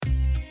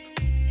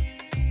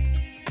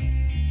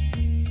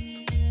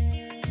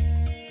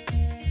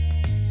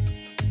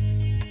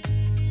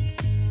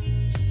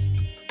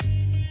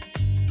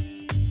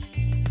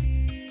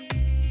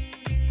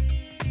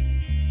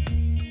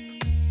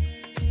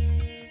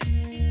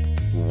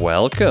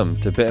Welcome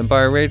to Bitten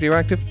by a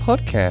Radioactive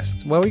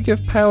Podcast, where we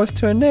give powers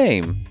to a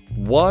name.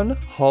 One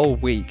whole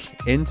week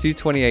into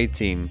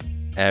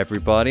 2018.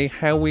 Everybody,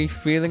 how we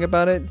feeling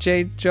about it,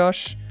 Jade,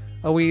 Josh?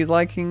 Are we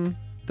liking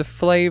the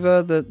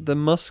flavour, the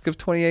musk of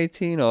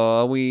 2018, or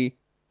are we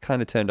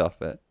kind of turned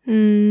off it?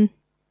 I'm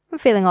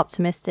feeling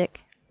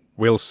optimistic.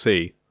 We'll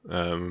see.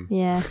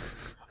 Yeah.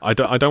 I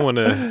don't want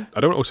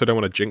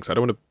to jinx. I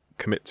don't want to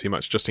commit too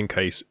much, just in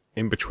case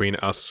in between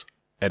us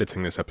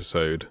editing this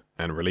episode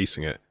and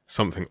releasing it,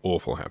 something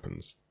awful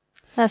happens.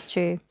 That's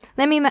true.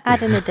 Let me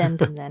add an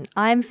addendum then.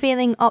 I'm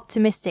feeling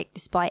optimistic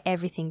despite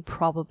everything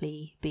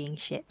probably being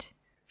shit.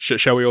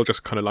 Shall we all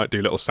just kind of like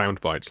do little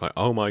sound bites like,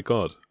 oh my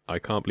god, I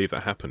can't believe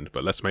that happened,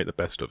 but let's make the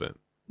best of it.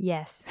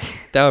 Yes.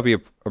 That would be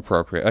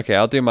appropriate. Okay,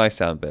 I'll do my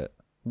sound bit.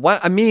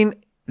 What? I mean,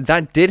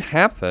 that did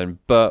happen,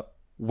 but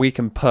we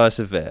can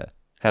persevere.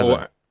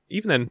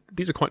 Even then,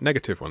 these are quite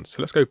negative ones.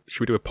 So let's go, should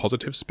we do a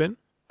positive spin?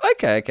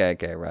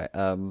 Okay, right.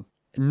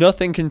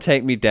 Nothing can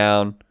take me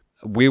down.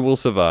 We will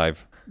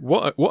survive.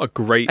 What a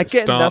great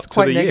Again, start that's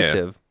quite to the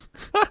negative.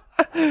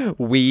 Year.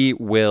 We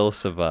will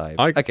survive.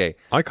 Okay.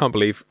 I can't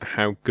believe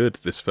how good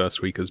this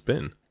first week has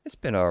been. It's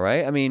been all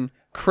right. I mean,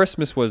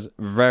 Christmas was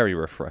very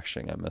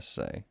refreshing, I must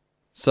say.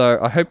 So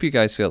I hope you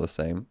guys feel the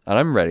same, and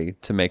I'm ready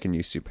to make a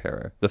new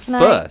superhero.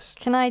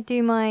 Can I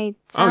do my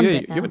sound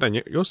bit now? You haven't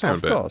done your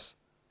sound bit. Of course.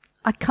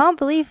 I can't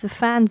believe the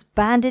fans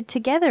banded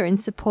together in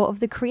support of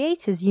the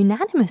creators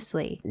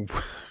unanimously.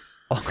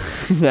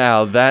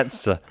 Now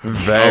that's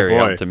very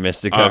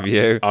optimistic of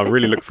you. I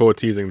really look forward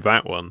to using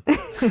that one.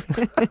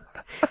 Might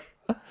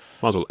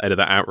as well edit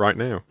that out right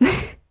now.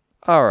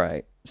 All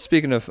right.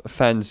 Speaking of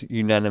fans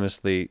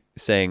unanimously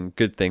saying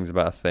good things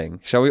about a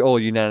thing, shall we all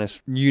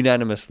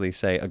unanimously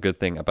say a good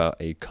thing about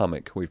a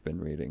comic we've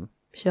been reading?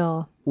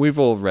 Sure. We've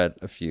all read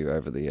a few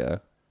over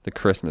the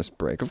Christmas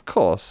break, of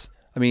course.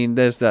 I mean,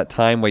 there's that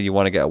time where you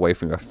want to get away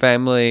from your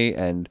family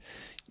and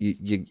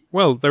you...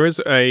 Well, there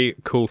is a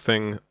cool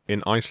thing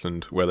in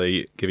Iceland where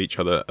they give each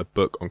other a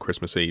book on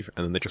Christmas Eve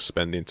and then they just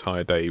spend the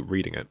entire day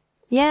reading it.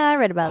 Yeah, I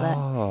read about that.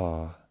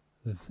 Oh,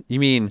 you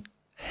mean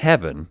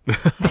heaven?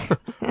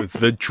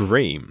 The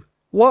dream.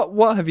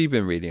 What have you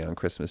been reading on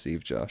Christmas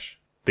Eve, Josh?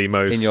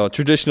 In your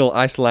traditional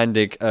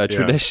Icelandic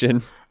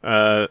tradition.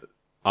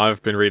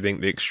 I've been reading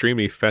the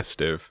extremely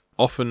festive,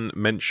 often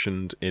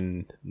mentioned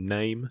in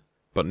name,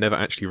 but never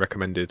actually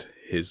recommended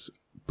his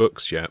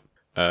books yet.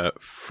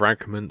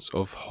 Fragments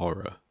of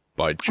Horror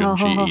by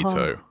Junji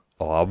Ito.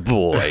 Oh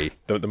boy.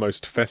 the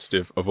most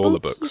festive of all the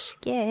books.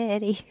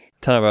 Scary.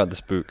 Tell me about the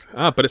spook.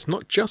 But it's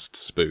not just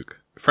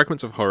spook.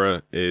 Fragments of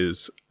Horror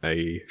is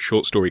a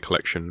short story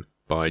collection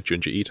by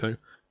Junji Ito.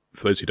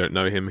 For those who don't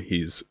know him,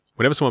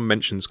 whenever someone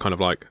mentions kind of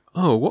like,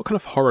 oh, what kind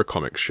of horror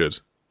comics should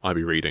I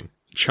be reading?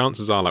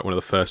 Chances are like one of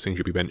the first things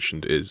you'll be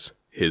mentioned is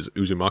his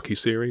Uzumaki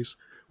series,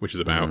 which is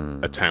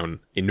about a town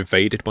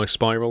invaded by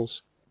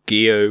spirals.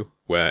 Gyo,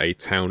 where a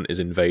town is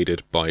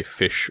invaded by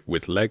fish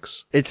with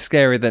legs. It's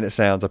scarier than it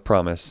sounds, I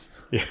promise.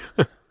 Yeah.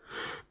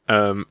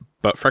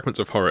 But Fragments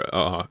of Horror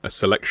are a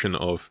selection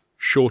of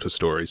shorter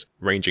stories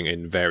ranging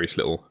in various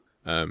little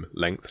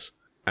lengths.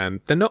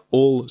 And they're not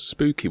all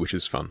spooky, which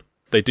is fun.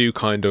 They do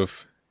kind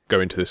of go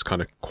into this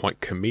kind of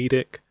quite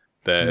comedic.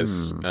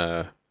 There's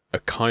a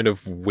kind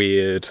of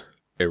weird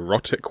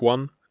erotic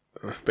one.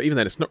 But even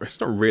then, it's not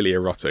really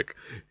erotic.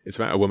 It's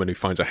about a woman who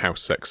finds a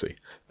house sexy.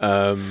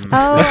 Oh,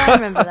 I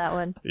remember that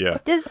one. Yeah.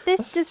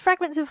 Does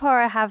Fragments of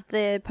Horror have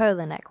the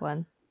polar neck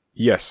one?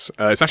 Yes.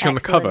 It's actually Excellent. on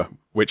the cover,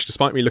 which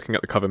despite me looking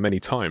at the cover many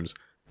times,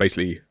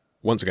 basically,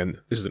 once again,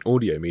 this is an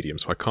audio medium,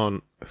 so I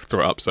can't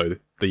throw it up. So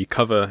the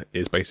cover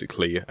is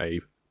basically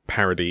a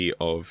parody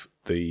of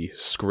the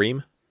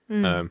Scream,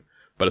 but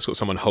it's got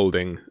someone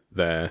holding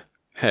their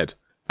head.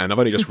 And I've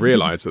only just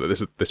realised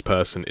that this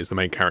person is the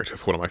main character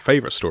for one of my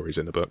favourite stories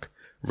in the book,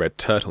 Red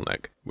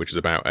Turtleneck, which is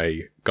about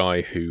a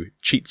guy who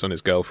cheats on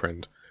his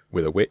girlfriend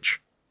with a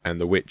witch, and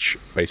the witch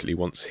basically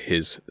wants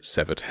his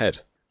severed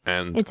head.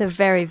 And it's a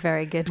very,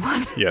 very good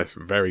one. Yes,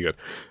 very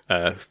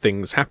good.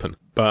 Things happen.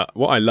 But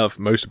what I love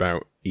most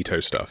about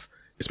Ito stuff,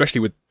 especially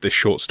with the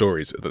short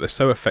stories, that they're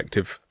so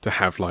effective to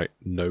have like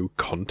no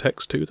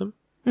context to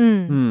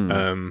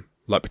them.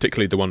 Like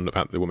particularly the one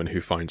about the woman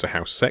who finds a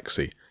house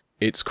sexy.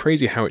 It's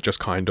crazy how it just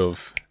kind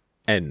of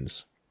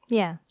ends.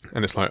 Yeah.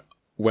 And it's like,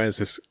 where's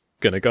this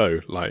going to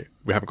go? Like,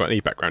 we haven't got any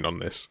background on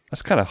this.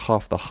 That's kind of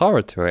half the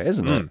horror to it,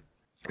 isn't it?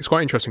 It's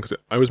quite interesting because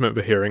I always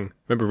remember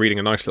reading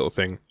a nice little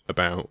thing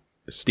about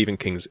Stephen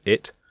King's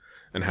It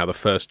and how the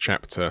first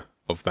chapter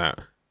of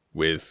that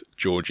with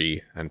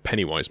Georgie and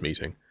Pennywise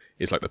meeting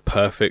is like the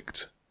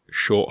perfect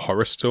short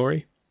horror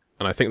story.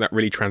 And I think that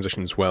really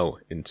transitions well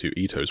into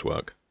Ito's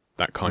work.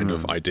 That kind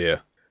of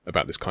idea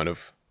about this kind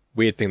of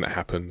weird thing that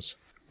happens.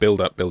 Build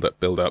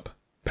up,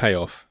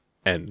 payoff,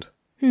 end.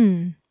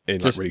 In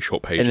like really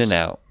short pages. In and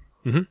out.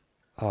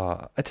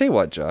 I tell you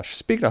what, Josh,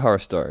 speaking of horror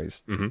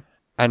stories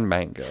and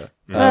manga.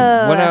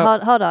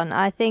 Hold on.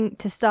 I think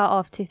to start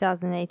off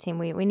 2018,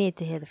 we need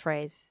to hear the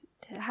phrase.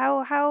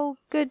 How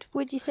good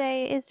would you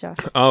say it is, Josh?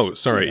 Oh,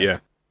 sorry,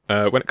 yeah.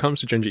 When it comes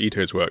to Junji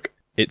Ito's work,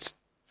 it's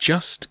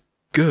just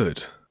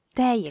good.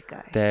 There you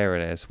go. There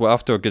it is. We're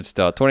off to a good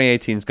start.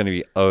 2018 is going to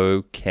be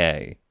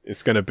okay.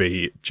 It's going to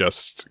be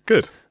just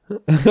good.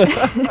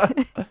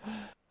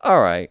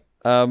 All right.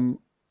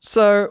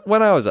 So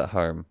when I was at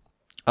home,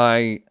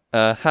 I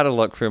had a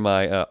look through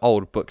my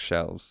old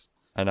bookshelves,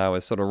 and I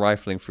was sort of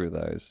rifling through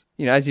those.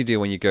 You know, as you do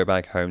when you go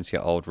back home to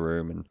your old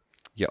room and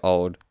your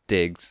old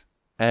digs.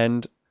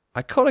 And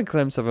I caught a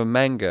glimpse of a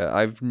manga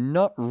I've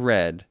not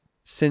read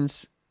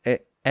since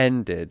it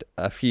ended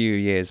a few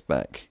years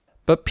back.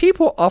 But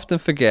people often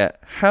forget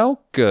how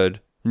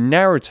good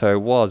Naruto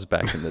was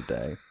back in the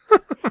day.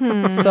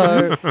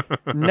 So,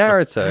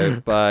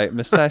 Naruto by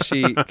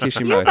Masashi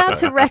Kishimoto. You're about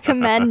to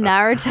recommend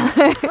Naruto.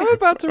 I'm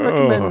about to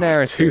recommend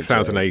Naruto.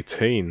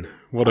 2018.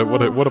 What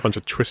a bunch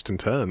of twists and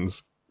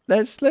turns.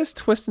 Let's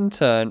twist and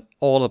turn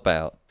all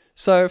about.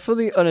 So, for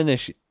the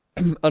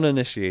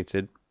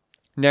uninitiated,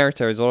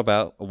 Naruto is all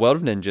about a world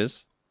of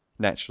ninjas,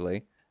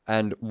 naturally,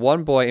 and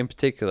one boy in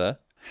particular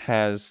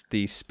has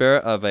the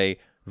spirit of a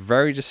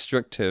very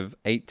destructive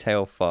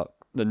nine-tailed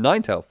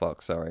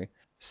fox,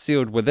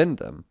 sealed within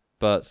them.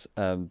 But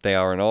they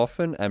are an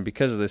orphan, and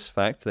because of this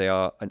fact, they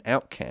are an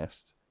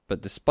outcast.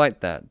 But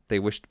despite that, they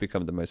wish to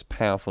become the most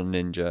powerful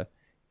ninja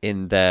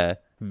in their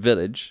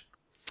village.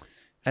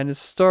 And the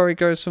story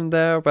goes from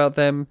there about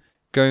them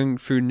going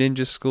through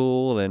ninja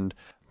school and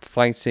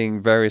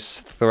fighting various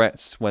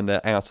threats when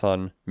they're out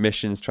on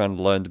missions, trying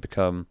to learn to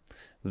become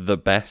the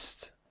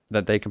best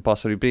that they can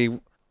possibly be,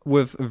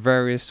 with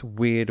various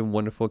weird and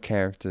wonderful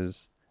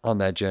characters on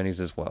their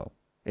journeys as well.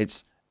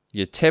 It's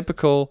your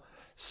typical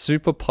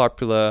super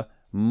popular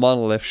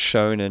monolith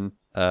shonen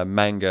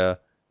manga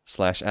 /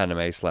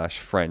 anime /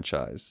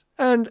 franchise.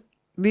 And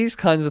these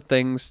kinds of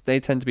things,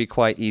 they tend to be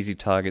quite easy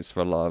targets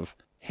for a lot of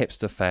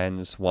hipster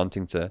fans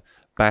wanting to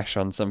bash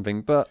on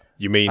something, but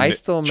you mean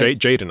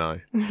Jade and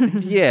I?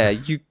 Yeah,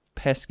 you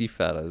pesky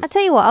fellas. I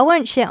tell you what, I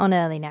won't shit on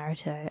early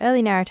Naruto.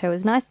 Early Naruto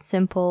was nice and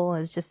simple. It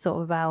was just sort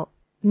of about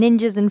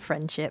ninjas and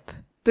friendship.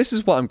 This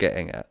is what I'm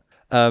getting at.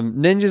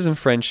 Ninjas and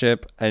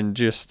friendship, and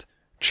just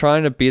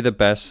trying to be the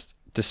best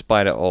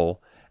despite it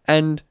all,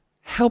 and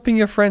helping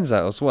your friends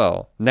out as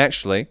well.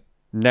 Naturally,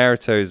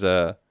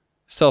 Naruto's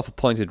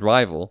self-appointed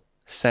rival,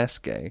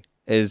 Sasuke,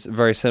 is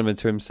very similar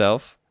to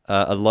himself,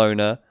 a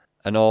loner,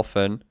 an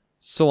orphan,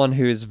 someone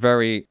who is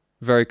very,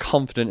 very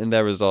confident in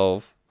their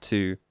resolve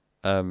to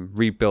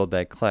rebuild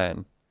their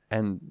clan.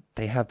 And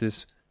they have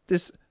this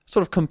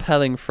sort of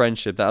compelling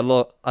friendship that a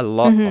lot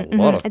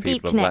of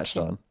people have latched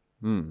on.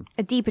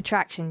 A deep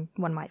attraction,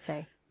 one might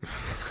say.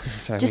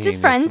 Just as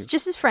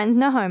friends,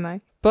 no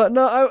homo. But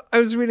no, I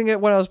was reading it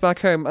when I was back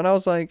home, and I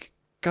was like,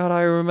 God,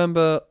 I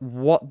remember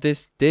what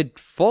this did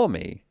for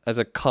me as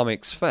a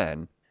comics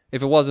fan.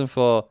 If it wasn't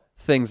for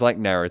things like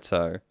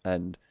Naruto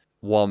and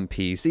One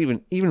Piece,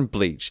 even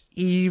Bleach,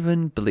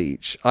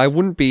 I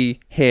wouldn't be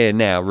here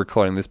now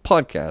recording this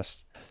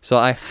podcast. So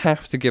I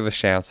have to give a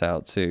shout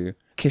out to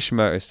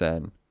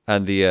Kishimoto-san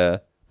and the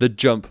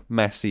Jump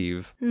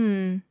Massive.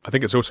 I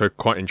think it's also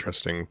quite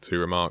interesting to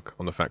remark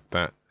on the fact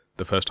that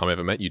the first time I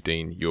ever met you,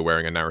 Dean, you were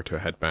wearing a Naruto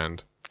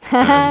headband.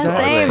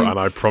 And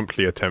I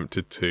promptly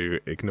attempted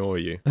to ignore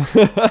you.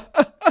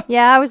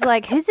 Yeah, I was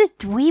like, who's this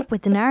dweeb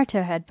with the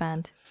Naruto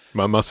headband?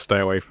 I must stay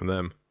away from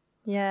them.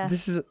 Yeah.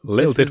 This is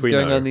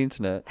going on the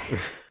internet.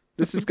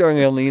 This is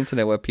going on the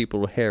internet where people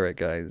will hear it,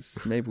 guys.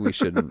 Maybe we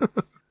shouldn't.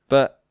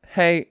 But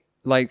hey,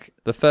 like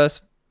the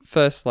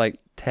first like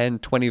 10,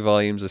 20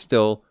 volumes are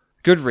still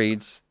good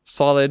reads,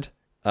 solid.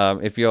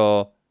 If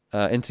you're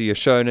into your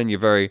shonen, your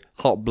very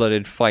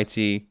hot-blooded,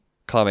 fighty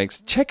comics,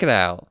 check it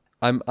out.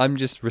 I'm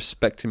just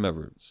respecting my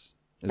roots.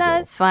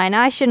 That's fine.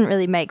 I shouldn't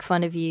really make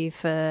fun of you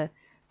for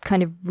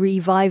kind of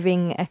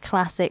reviving a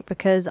classic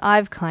because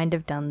I've kind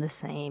of done the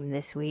same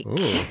this week.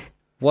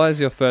 What is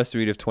your first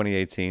read of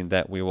 2018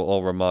 that we will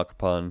all remark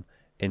upon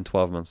in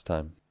 12 months'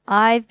 time?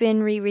 I've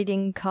been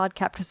rereading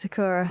Cardcaptor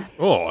Sakura.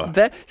 Oh,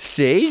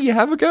 see, you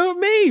have a go at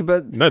me,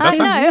 but no, I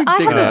know.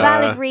 I have a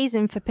valid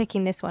reason for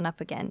picking this one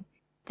up again.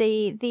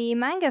 The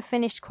manga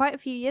finished quite a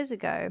few years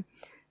ago,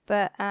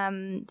 but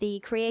the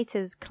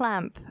creators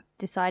Clamp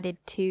decided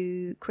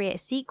to create a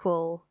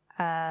sequel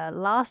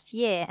last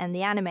year, and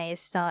the anime is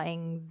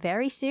starting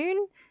very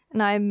soon,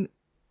 and I'm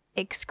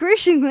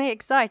excruciatingly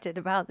excited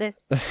about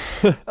this.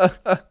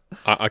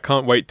 I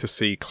can't wait to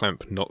see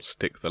Clamp not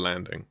stick the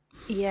landing.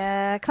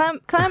 Yeah,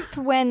 Clamp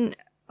went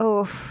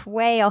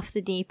way off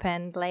the deep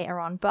end later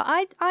on, but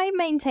I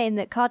maintain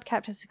that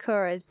Cardcaptor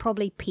Sakura is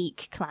probably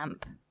peak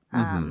Clamp.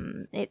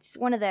 It's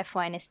one of their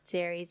finest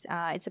series.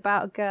 It's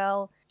about a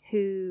girl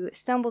who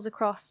stumbles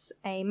across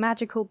a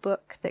magical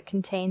book that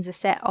contains a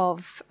set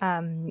of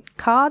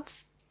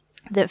cards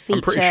that feature...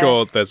 I'm pretty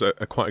sure there's a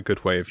quite a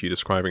good way of you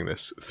describing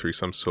this through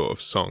some sort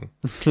of song.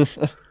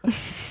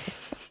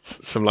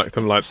 some like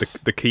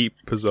the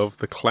keepers of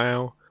the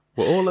clough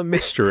were all a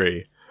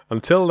mystery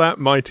until that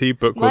mighty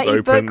book was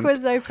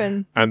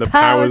open and the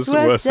powers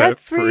were set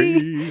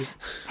free.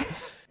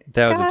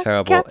 That was a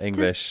terrible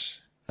English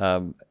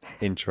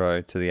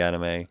intro to the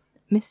anime.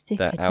 Mystic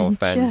that adventure. our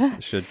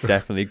fans should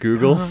definitely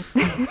Google.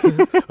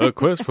 A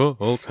quest for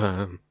all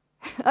time.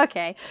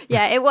 Okay,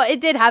 yeah,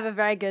 it did have a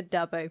very good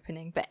dub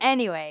opening. But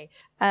anyway,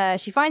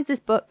 she finds this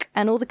book,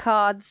 and all the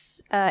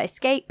cards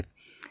escape,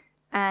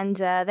 and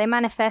they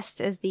manifest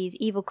as these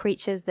evil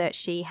creatures that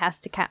she has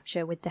to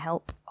capture with the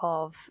help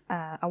of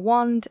a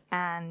wand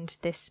and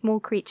this small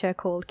creature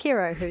called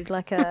Kiro, who's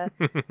like a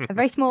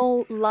very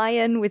small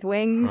lion with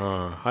wings.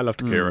 I loved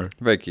Kiro.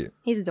 Very cute.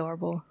 He's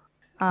adorable.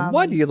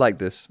 Why do you like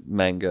this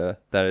manga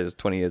that is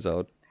 20 years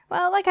old?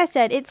 Well, like I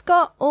said, it's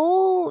got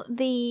all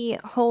the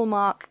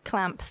Hallmark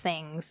Clamp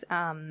things.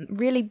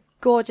 Really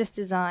gorgeous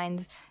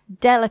designs,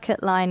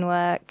 delicate line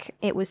work.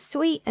 It was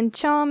sweet and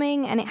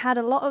charming, and it had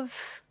a lot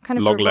of kind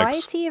of Long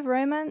variety of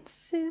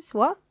romances.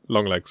 What?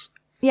 Long legs.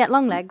 Yeah,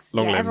 long legs.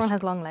 Long yeah, limbs. everyone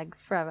has long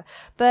legs forever.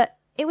 But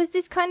it was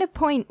this kind of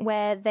point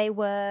where they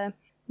were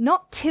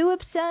not too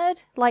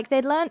absurd. Like,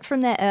 they'd learnt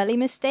from their early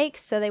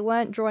mistakes, so they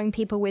weren't drawing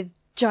people with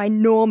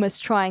ginormous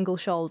triangle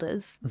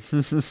shoulders.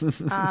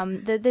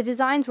 The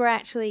designs were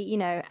actually, you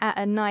know, at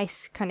a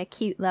nice kind of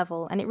cute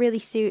level, and it really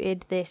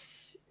suited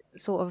this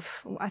sort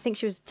of, I think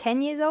she was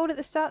 10 years old at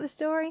the start of the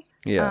story.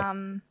 Yeah.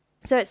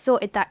 So it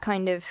sorted that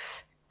kind of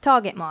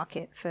target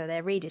market for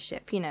their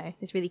readership, you know,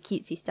 this really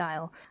cutesy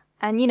style.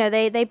 And, you know,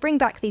 they bring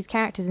back these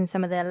characters in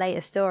some of their later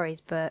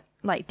stories, but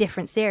like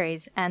different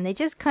series, and they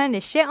just kind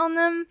of shit on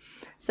them.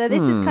 So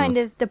this is kind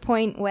of the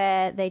point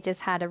where they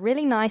just had a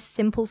really nice,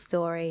 simple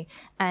story,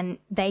 and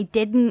they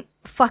didn't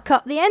fuck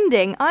up the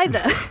ending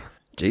either.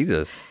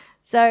 Jesus.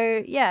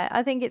 So, yeah,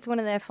 I think it's one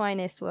of their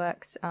finest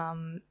works.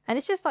 And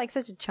it's just like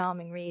such a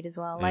charming read as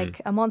well.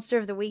 Like a Monster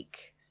of the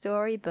Week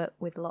story, but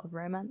with a lot of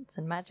romance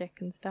and magic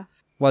and stuff.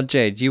 Well,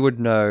 Jade, you would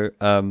know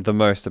the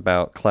most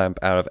about Clamp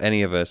out of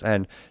any of us,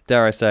 and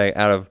dare I say,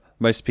 out of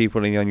most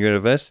people in your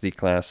university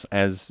class,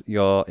 as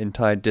your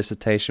entire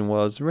dissertation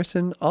was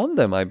written on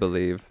them, I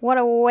believe. What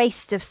a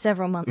waste of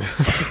several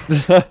months.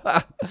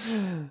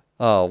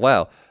 Oh,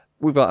 wow.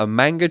 We've got a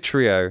manga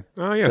trio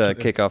Oh, yeah. to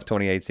kick off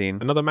 2018.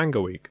 Another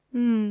manga week.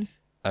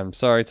 I'm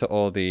sorry to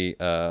all the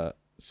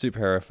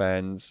superhero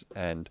fans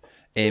and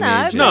No,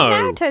 Image. but No.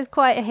 Naruto's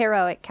quite a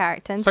heroic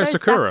character, and So so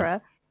is Sakura.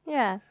 Sakura.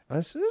 Yeah.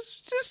 That's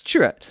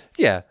true.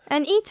 Yeah.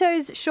 And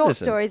Ito's short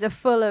Listen. stories are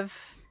full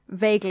of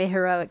vaguely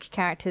heroic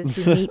characters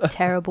who meet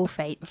terrible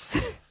fates.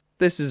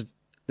 This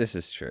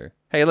is true.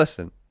 Hey,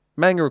 listen,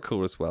 manga are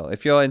cool as well.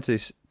 If you're into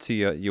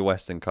your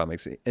Western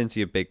comics, into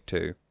your big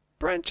two,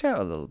 branch out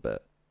a little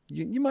bit.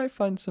 You might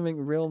find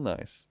something real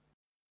nice.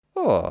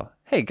 Oh,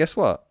 hey, guess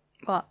what?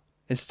 What?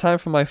 It's time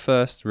for my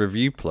first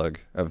review plug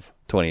of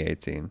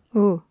 2018.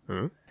 Ooh.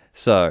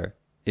 So,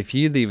 if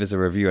you leave us a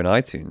review on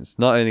iTunes,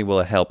 not only will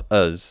it help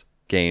us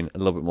gain a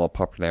little bit more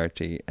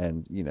popularity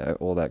and, you know,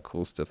 all that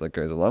cool stuff that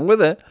goes along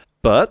with it,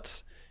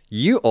 but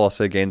you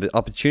also gain the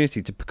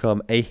opportunity to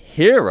become a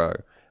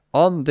hero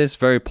on this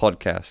very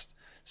podcast.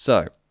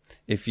 So,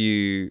 if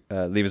you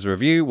leave us a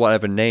review,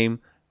 whatever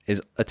name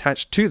is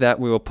attached to that,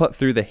 we will put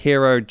through the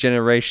hero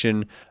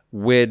generation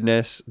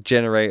weirdness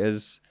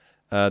generators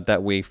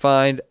that we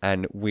find,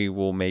 and we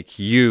will make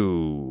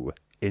you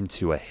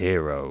into a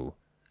hero.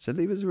 So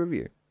leave us a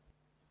review.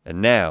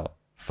 And now,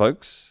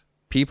 folks,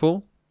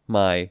 people,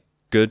 my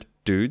good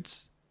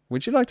dudes,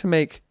 would you like to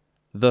make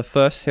the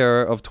first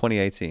hero of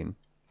 2018?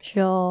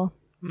 Sure.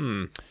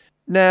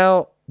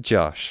 Now,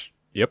 Josh,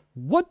 Yep.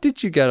 what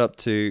did you get up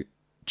to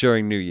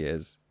during New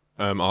Year's?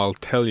 I'll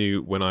tell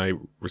you when I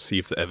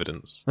receive the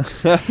evidence.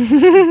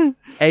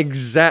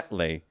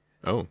 Exactly.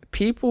 Oh.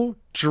 People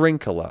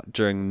drink a lot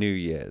during New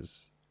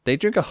Year's. They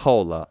drink a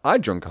whole lot. I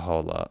drunk a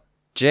whole lot.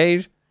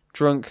 Jade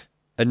drunk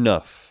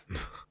enough.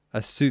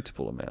 A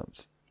suitable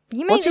amount.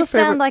 You What's make your it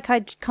sound favourite- like I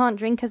can't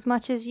drink as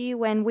much as you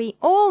when we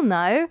all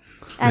know,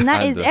 and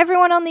that is And,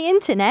 everyone on the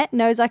internet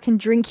knows I can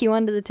drink you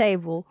under the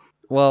table.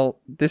 Well,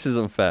 this is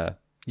unfair.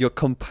 You're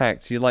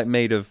compact. You're like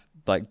made of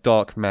like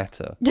dark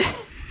matter.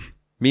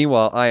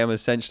 Meanwhile, I am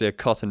essentially a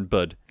cotton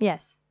bud.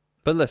 Yes.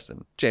 But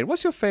listen, Jade,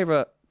 what's your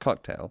favorite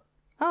cocktail?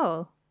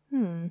 Oh.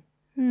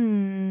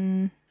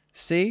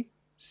 See,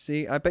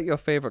 I bet your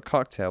favorite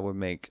cocktail would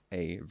make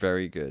a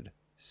very good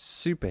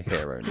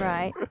superhero name.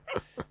 Right.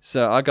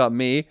 So I got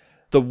me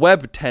the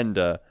web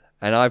tender,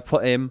 and I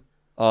put him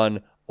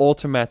on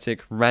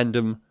automatic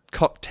random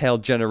cocktail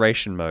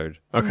generation mode.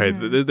 Okay,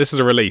 this is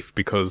a relief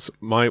because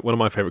one of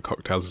my favorite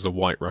cocktails is a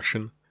White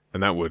Russian,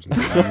 and that would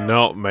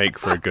not make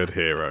for a good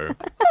hero.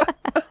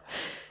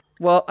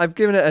 Well, I've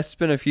given it a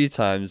spin a few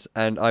times,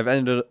 and I've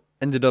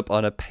ended up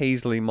on a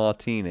Paisley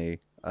Martini.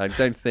 I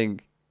don't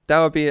think that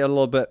would be a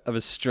little bit of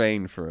a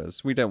strain for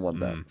us. We don't want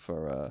that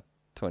for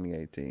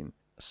 2018.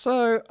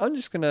 So I'm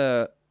just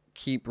gonna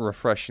keep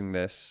refreshing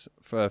this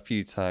for a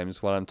few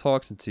times while I'm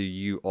talking to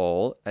you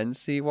all and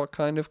see what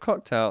kind of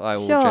cocktail I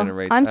will Sure.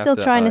 generate. I'm still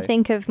after trying to I-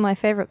 think of my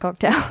favorite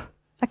cocktail.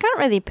 I can't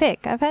really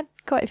pick. I've had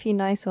quite a few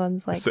nice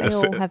ones. Like It's they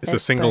all have it's their a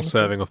single bonuses.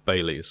 serving of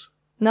Bailey's.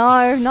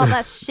 No, not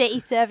that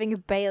shitty serving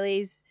of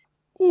Bailey's.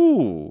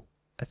 Ooh,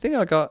 I think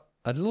I got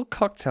a little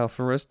cocktail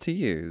for us to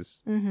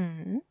use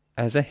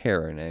as a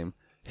hero name.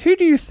 Who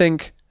do you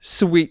think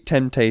Sweet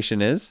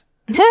Temptation is?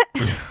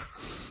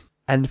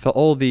 And for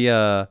all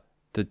the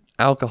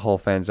alcohol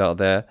fans out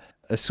there,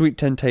 a Sweet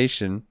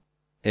Temptation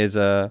is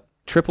a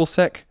triple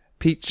sec,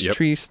 peach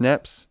tree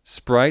snaps,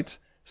 Sprite,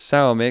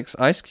 sour mix,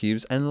 ice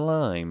cubes, and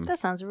lime. That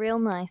sounds real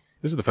nice.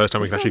 This is the first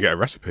time we can actually get a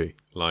recipe.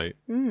 Like,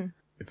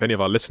 if any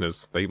of our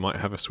listeners, they might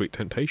have a Sweet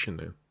Temptation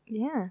now.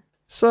 Yeah.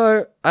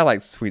 So, I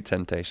like Sweet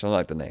Temptation. I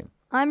like the name.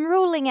 I'm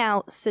ruling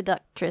out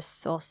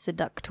seductress or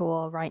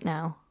seductor right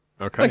now.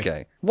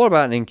 Okay. What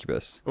about an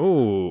incubus?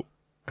 Oh.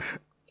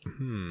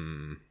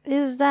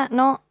 Is that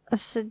not a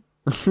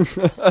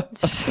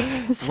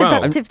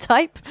seductive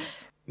type?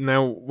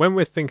 Now, when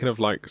we're thinking of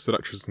like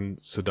seductress and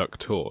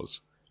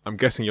seductors, I'm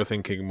guessing you're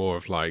thinking more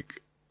of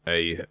like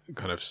a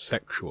kind of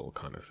sexual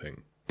kind of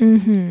thing.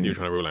 Mm-hmm. You're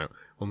trying to rule out.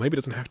 Well, maybe it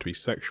doesn't have to be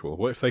sexual.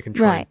 What if they can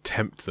try and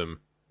tempt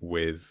them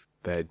with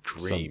their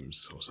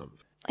dreams or something?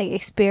 Like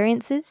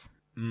experiences?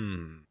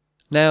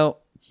 Now,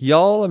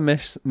 y'all are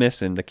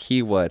missing the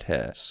key word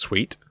here.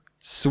 Sweet.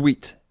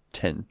 Sweet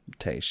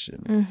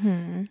temptation.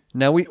 Mm-hmm.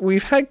 Now,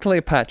 we've had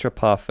Cleopatra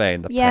Parfait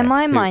in the past. Yeah,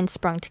 my mind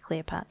sprung to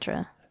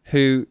Cleopatra.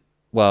 Who,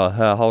 well,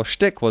 her whole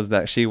shtick was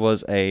that she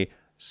was a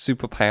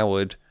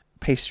superpowered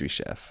pastry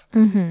chef.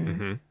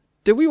 Mm-hmm.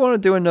 Do we want to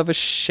do another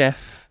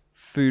chef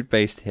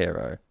food-based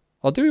hero?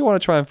 Or do we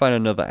want to try and find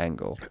another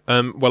angle?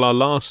 Well, our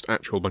last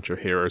actual bunch of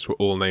heroes were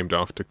all named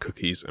after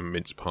cookies and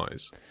mince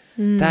pies.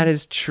 That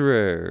is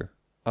true.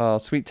 Oh,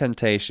 Sweet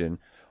Temptation.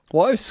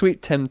 What if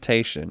Sweet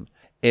Temptation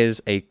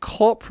is a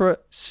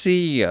corporate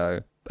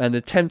CEO and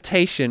the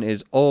temptation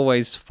is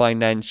always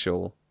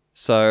financial?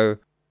 So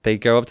they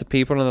go up to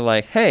people and they're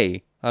like,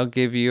 hey, I'll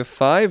give you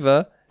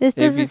 $5. This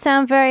doesn't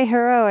sound very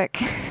heroic.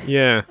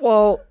 Yeah.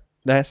 Well,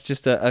 that's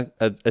just a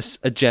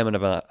gem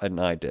of an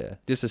idea.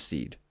 Just a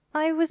seed.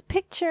 I was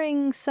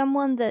picturing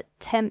someone that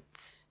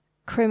tempts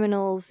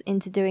criminals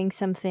into doing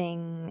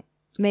something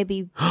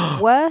maybe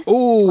worse.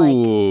 Ooh.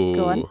 Like,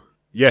 go on.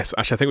 Yes,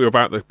 actually, I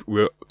think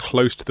we were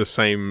close to the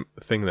same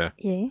thing there.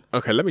 Yeah.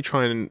 Okay, let me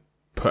try and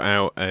put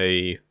out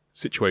a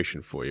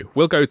situation for you.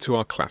 We'll go to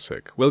our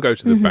classic. We'll go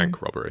to the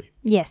bank robbery.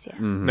 Yes.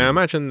 Now,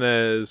 imagine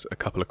there's a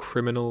couple of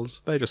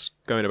criminals. They're just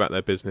going about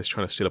their business,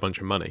 trying to steal a bunch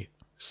of money.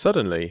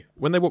 Suddenly,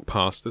 when they walk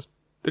past, they're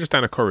just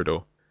down a corridor.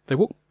 They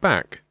walk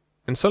back,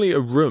 and suddenly a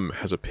room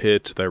has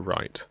appeared to their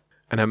right,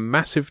 and a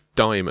massive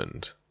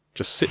diamond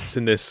just sits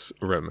in this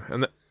room.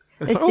 And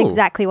it's It's like,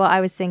 exactly what I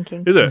was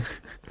thinking. Is it?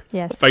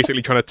 Yes.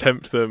 Basically trying to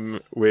tempt them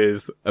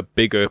with a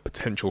bigger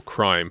potential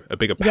crime, a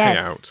bigger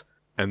payout,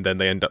 and then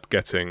they end up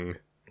getting...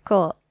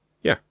 Cool.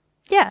 Yeah.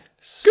 Yeah.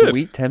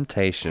 Sweet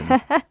Temptation.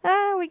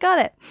 We got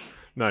it.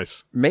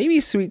 Nice. Maybe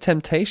Sweet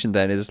Temptation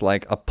then is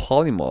like a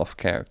polymorph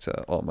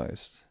character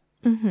almost.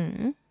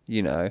 Mm-hmm.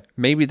 You know,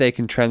 maybe they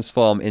can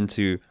transform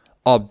into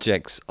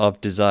objects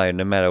of desire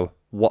no matter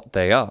what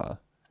they are.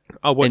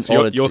 Oh,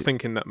 you're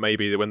thinking that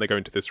maybe when they go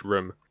into this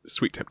room,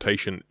 Sweet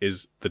Temptation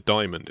is the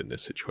diamond in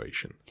this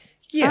situation.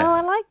 Yeah. Oh,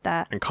 I like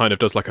that. And kind of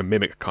does like a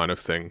mimic kind of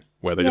thing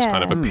where they just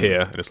kind of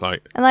appear and it's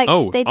like, And like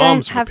they don't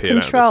arms have appeared out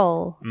of this.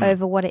 control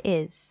over what it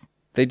is.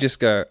 They just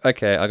go,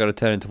 okay, I got to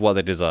turn into what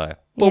they desire.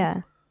 Boop.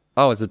 Yeah.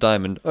 Oh, it's a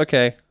diamond.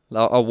 Okay,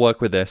 I'll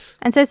work with this.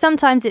 And so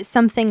sometimes it's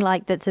something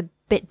like that's a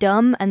bit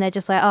dumb and they're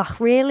just like, oh,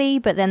 really?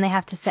 But then they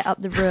have to set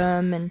up the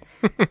room and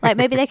like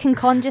maybe they can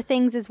conjure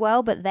things as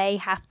well, but they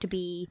have to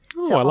be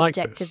the I like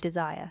object this. of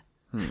desire.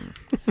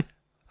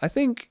 I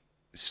think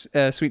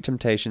Sweet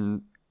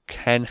Temptation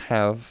can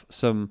have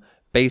some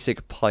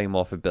basic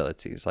polymorph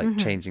abilities, like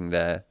changing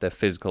their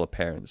physical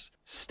appearance.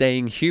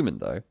 Staying human,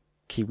 though,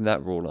 keeping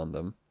that rule on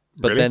them.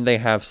 But Really? then they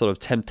have sort of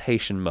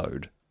temptation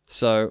mode.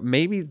 So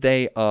maybe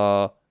they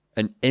are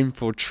an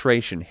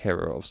infiltration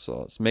hero of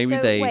sorts. Maybe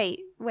So they...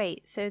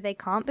 wait, so they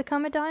can't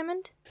become a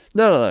diamond?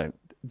 No.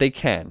 They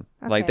can.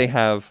 Like, they Okay.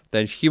 have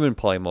their human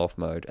polymorph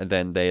mode, and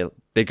then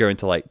they go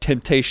into, like,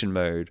 temptation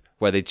mode,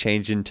 where they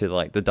change into,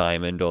 like, the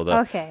diamond or the...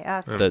 Okay.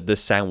 the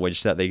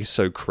sandwich that they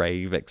so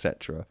crave,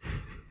 etc.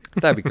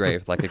 That'd be great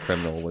if like a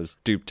criminal was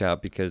duped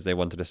out because they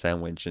wanted a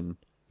sandwich and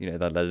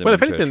that led them well,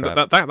 if into anything, a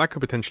trap. that could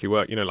potentially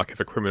work. You know, like if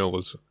a criminal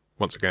was,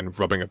 once again,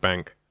 robbing a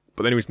bank,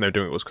 but the only reason they were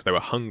doing it was because they were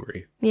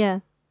hungry. Yeah.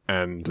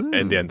 And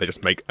in the end, they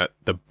just make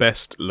the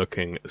best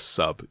looking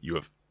sub you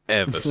have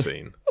ever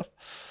seen.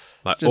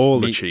 Like Just all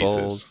the meatballs.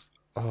 cheeses.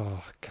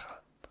 Oh god,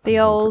 The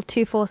old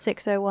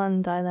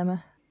 24601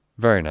 dilemma.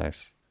 very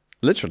nice,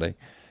 literally.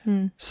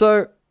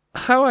 So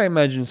how I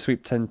imagine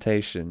Sweet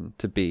Temptation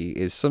to be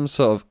is some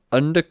sort of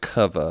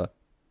undercover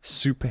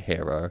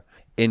superhero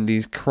in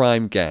these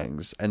crime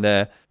gangs, and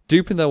they're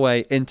duping their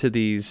way into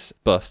these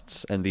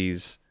busts and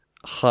these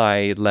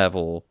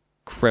high-level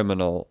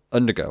criminal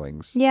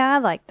undergoings. Yeah, I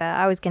like that.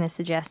 I was going to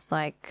suggest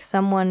like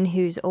someone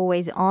who's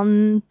always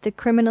on the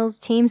criminals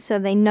team so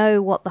they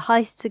know what the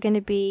heists are going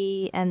to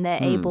be and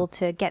they're able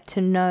to get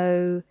to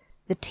know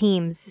the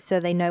teams so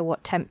they know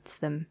what tempts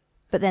them.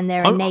 But then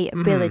their innate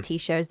ability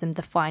shows them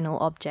the final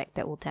object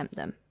that will tempt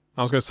them.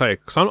 I was going to say,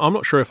 because I'm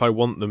not sure if I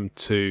want them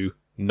to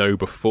know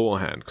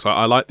beforehand, because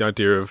I like the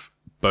idea of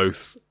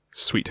both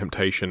Sweet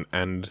Temptation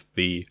and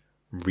the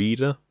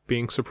reader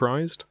being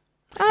surprised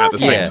at the okay.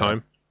 same Yeah.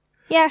 time.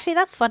 Yeah, actually,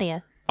 that's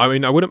funnier. I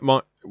mean, I wouldn't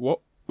mind. What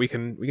we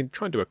can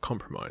try and do a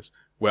compromise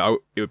where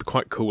it would be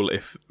quite cool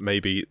if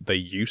maybe they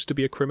used to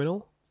be a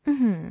criminal,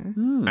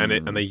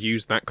 and they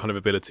use that kind of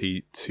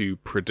ability to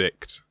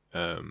predict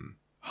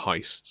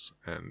heists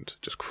and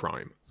just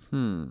crime.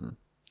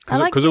 I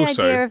like the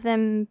idea of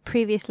them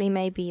previously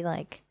maybe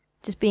like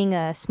just being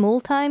a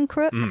small-time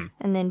crook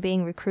and then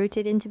being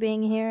recruited into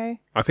being a hero.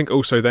 I think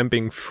also them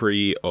being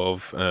free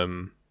of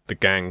the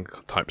gang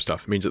type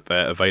stuff means that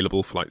they're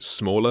available for like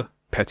smaller,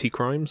 petty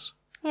crimes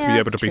to be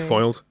able to be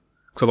foiled.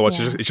 Because otherwise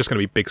it's just going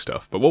to be big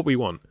stuff. But what we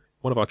want,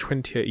 one of our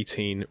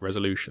 2018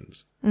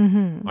 resolutions,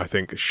 I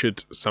think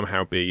should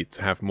somehow be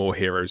to have more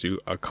heroes who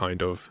are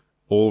kind of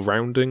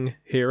all-rounding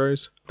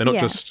heroes. They're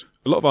not just...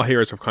 A lot of our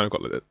heroes have kind of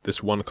got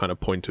this one kind of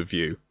point of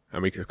view,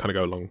 and we can kind of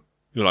go along,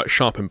 like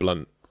Sharp and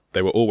Blunt,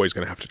 they were always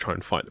going to have to try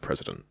and fight the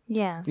president.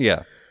 Yeah.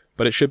 Yeah.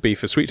 But it should be,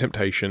 for Sweet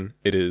Temptation,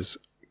 it is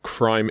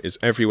crime is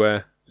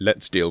everywhere,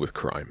 let's deal with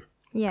crime.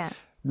 Yeah.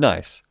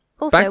 Nice.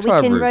 Also, Back to we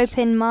our can roots. rope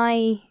in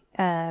my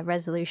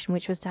resolution,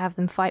 which was to have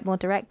them fight more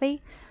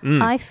directly.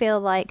 I feel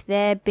like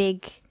their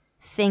big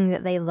thing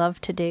that they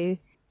love to do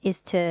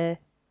is to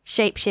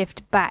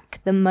shapeshift back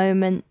the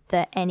moment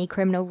that any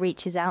criminal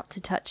reaches out to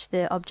touch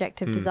the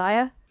object of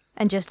desire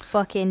and just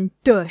fucking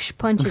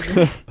punches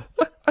him.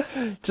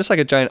 Just like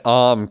a giant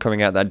arm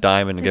coming out that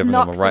diamond and Just giving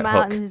them a knocks right him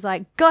out hook. and is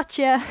like,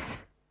 gotcha.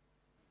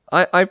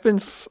 I've been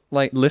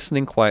like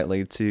listening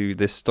quietly to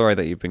this story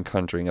that you've been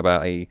conjuring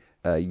about a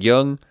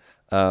young,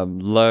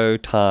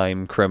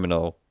 low-time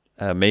criminal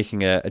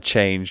making a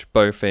change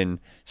both in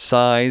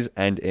size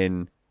and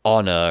in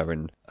honor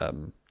and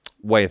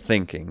way of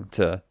thinking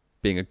to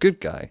being a good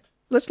guy.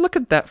 Let's look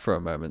at that for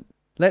a moment.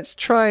 Let's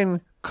try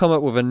and come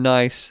up with a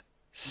nice,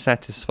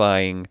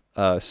 satisfying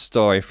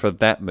story for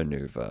that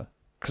maneuver.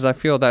 Because I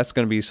feel that's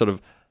going to be sort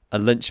of a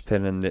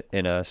linchpin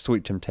in a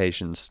Sweet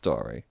Temptation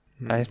story.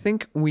 I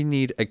think we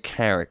need a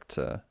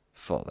character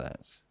for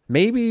that.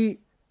 Maybe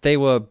they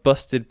were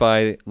busted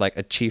by like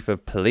a chief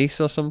of police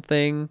or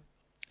something,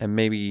 and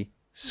maybe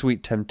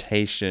Sweet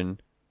Temptation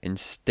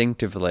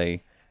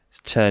instinctively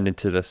turned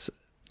into the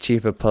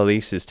chief of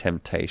police's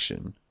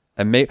temptation.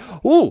 And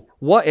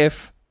what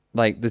if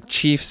like the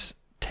chief's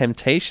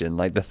temptation,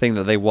 like the thing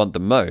that they want the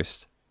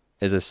most,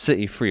 is a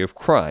city free of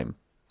crime,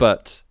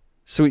 but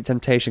Sweet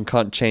Temptation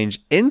can't change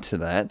into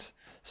that,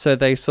 so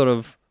they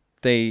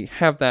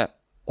have that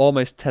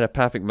almost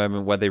telepathic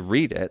moment where they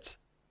read it,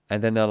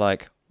 and then they're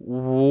like,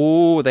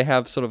 whoa, they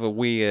have sort of a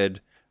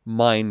weird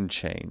mind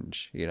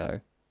change, you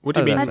know? What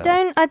do you mean?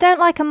 I don't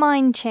like a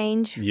mind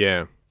change.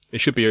 Yeah.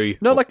 It should be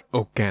Not like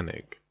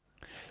organic.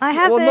 I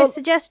have a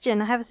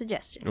suggestion.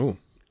 Oh.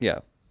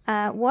 Yeah.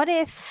 What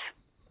if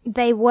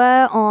they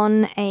were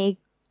on a,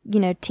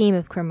 team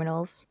of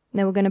criminals?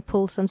 They were going to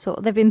pull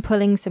they've been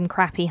pulling some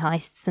crappy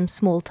heists, some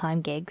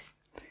small-time gigs.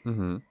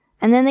 Mm-hmm.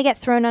 And then they get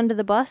thrown under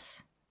the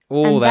bus.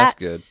 Oh, that's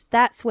good.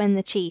 That's when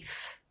the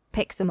chief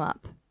picks them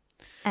up.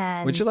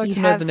 And would you like to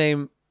know the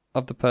name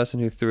of the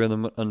person who threw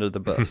them under the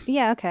bus?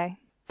 Yeah, okay.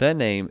 Their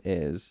name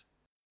is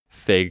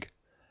Fig.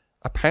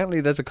 Apparently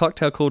there's a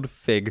cocktail called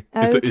Fig.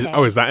 Is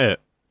that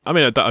it? I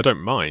mean, I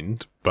don't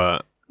mind,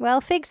 but...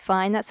 Well, Fig's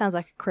fine. That sounds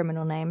like a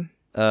criminal name.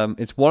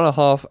 It's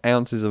 1.5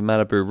 ounces of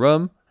Malibu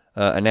rum,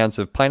 an ounce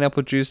of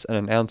pineapple juice, and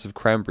an ounce of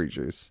cranberry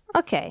juice.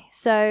 Okay,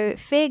 so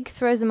Fig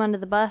throws them under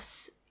the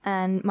bus,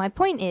 and my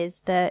point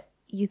is that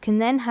you can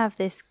then have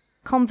this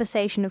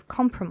conversation of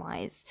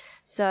compromise.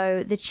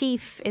 So the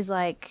chief is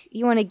like,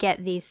 you want to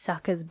get these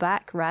suckers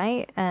back,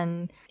 right?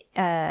 And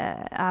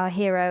our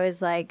hero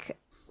is like,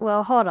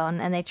 well, hold on.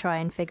 And they try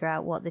and figure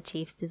out what the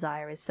chief's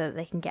desire is so that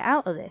they can get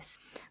out of this.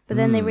 But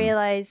then they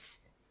realize,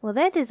 well,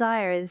 their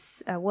desire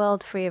is a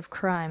world free of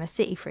crime, a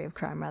city free of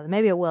crime, rather.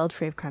 Maybe a world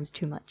free of crime is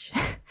too much.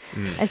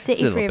 A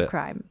city free of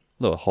crime.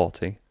 A little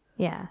haughty.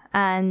 Yeah,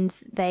 and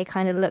they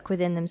kind of look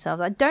within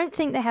themselves. I don't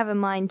think they have a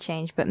mind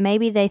change, but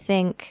maybe they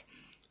think,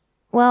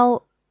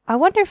 well, I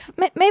wonder if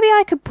maybe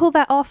I could pull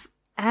that off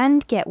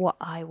and get what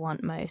I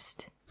want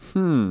most.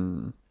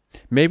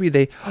 Maybe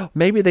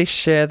they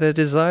share their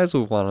desires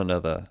with one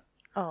another.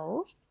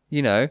 Oh.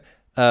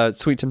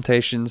 Sweet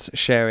Temptations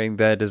sharing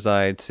their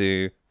desire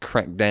to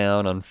crack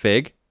down on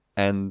Fig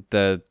and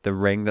the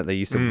ring that they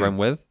used to run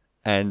with,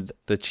 and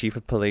the chief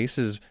of police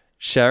is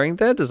sharing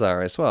their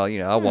desire as well.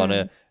 I want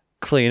to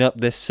clean up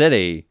this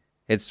city.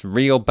 It's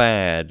real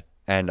bad,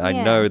 and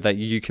I know that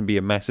you can be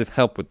a massive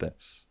help with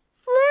this.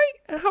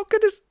 Right? How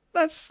good is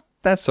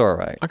that's all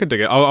right. I can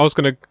dig it. I was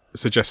going to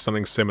suggest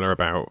something similar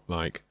about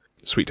like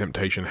Sweet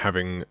Temptation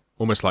having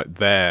almost like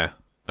their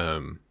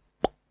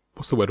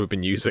what's the word we've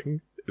been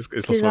using?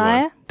 It's lost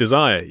my mind.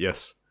 Desire,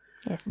 yes.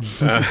 Yes.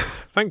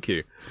 Thank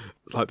you.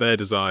 It's like their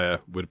desire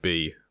would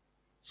be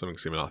something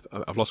similar.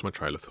 I've lost my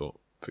trail of thought.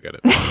 Forget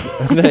it.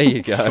 There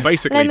you go.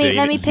 Basically, Dean,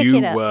 let me pick you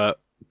it up. were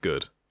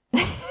good.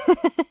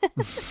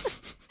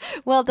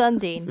 Well done,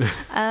 Dean.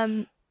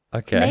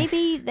 Okay.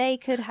 Maybe they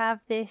could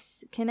have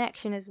this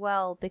connection as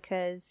well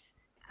because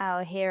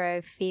our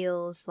hero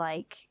feels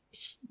like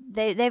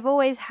they've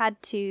always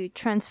had to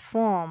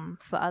transform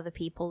for other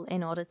people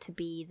in order to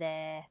be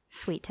their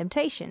sweet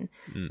temptation.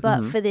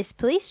 But for this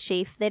police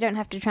chief, they don't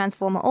have to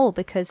transform at all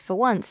because for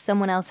once,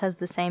 someone else has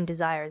the same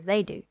desire as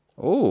they do.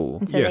 Oh,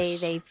 And so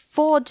Yes. they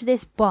forge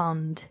this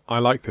bond. I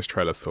like this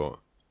trailer thought.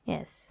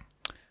 Yes.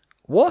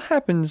 what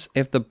happens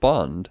if the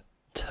bond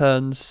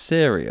turns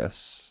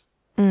serious?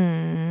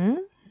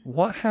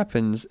 What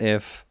happens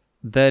if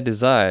their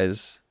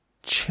desires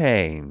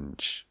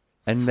change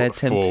and their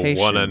temptations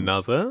For one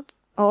another?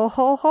 Oh,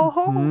 ho, ho,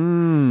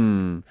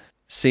 ho.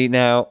 See,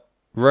 now,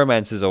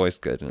 romance is always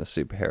good in a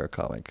superhero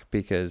comic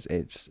because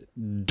it's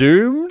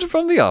doomed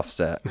from the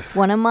offset. It's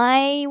one of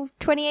my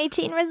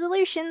 2018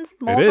 resolutions.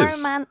 More It is.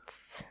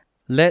 romance.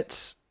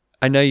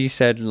 I know you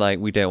said like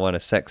we don't want a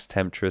sex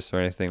temptress or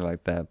anything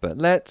like that, but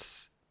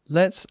let's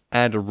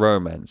add a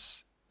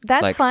romance.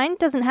 That's Like- fine.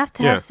 Doesn't have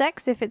to Yeah. have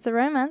sex if it's a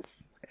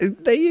romance.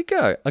 There you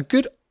go. A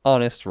good,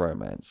 honest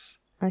romance.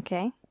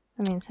 Okay.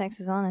 I mean, sex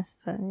is honest,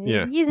 but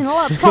Yeah. you're using a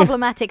lot of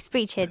problematic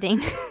speech here,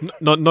 Dean.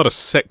 Not a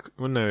sexy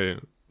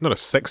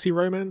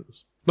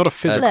romance? Not a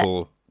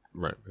physical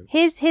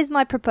romance. Here's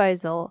my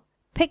proposal.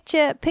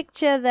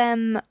 Picture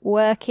them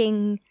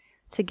working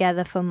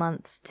together for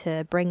months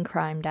to bring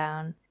crime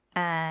down,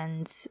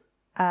 and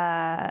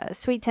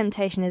Sweet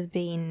Temptation has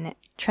been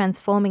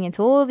transforming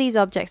into all these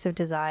objects of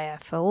desire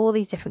for all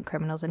these different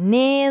criminals, and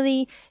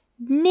nearly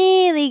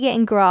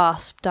getting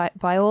grasped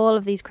by all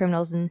of these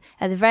criminals, and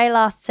at the very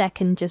last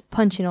second just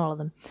punching all of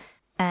them.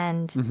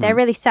 And they're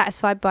really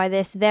satisfied by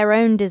this. Their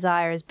own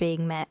desire is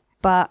being met.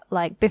 But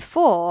like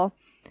before,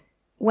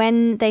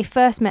 when they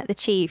first met the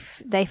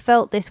chief, they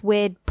felt this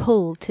weird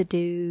pull to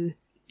do,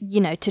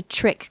 to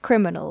trick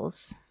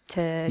criminals,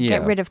 to Yeah.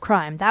 get rid of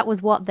crime. That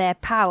was what their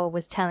power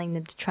was telling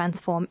them to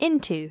transform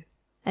into.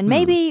 And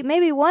maybe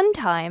one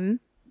time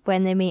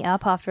when they meet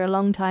up after a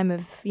long time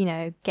of,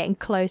 getting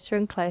closer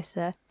and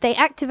closer, they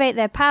activate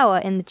their power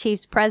in the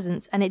chief's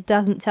presence, and it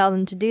doesn't tell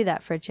them to do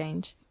that for a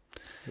change.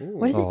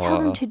 What does it tell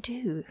them to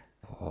do?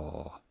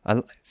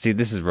 See,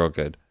 this is real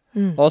good.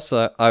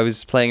 Also, I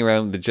was playing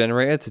around with the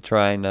generator to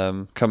try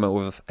and come up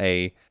with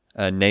a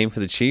name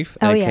for the chief,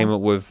 and Oh, I yeah. came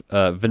up with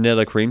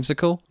Vanilla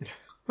Creamsicle.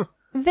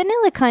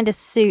 Vanilla kind of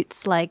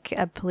suits like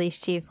a police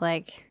chief,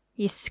 like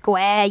you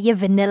square, you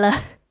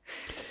vanilla.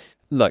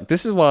 Look,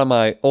 this is one of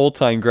my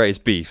all-time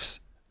greatest beefs.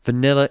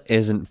 Vanilla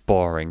isn't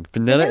boring.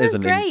 Vanilla Vanilla's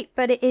isn't great,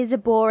 but it is a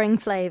boring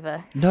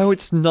flavor. No,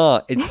 it's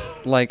not.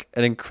 It's like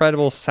an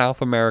incredible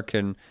South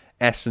American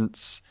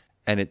essence,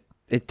 and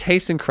it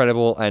tastes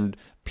incredible, and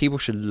people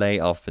should lay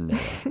off vanilla,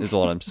 is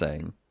all I'm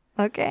saying.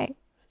 Okay.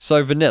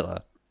 So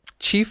vanilla.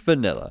 Chief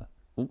Vanilla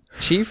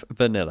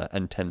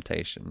and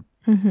Temptation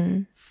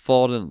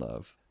fall in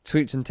love.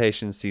 Sweet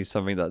Temptation sees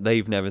something that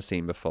they've never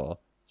seen before.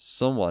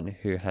 Someone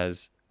who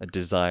has a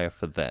desire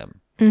for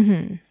them.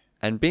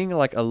 And being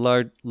like a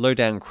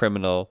low-down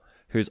criminal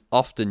who's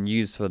often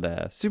used for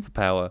their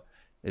superpower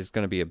is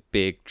going to be a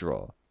big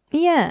draw.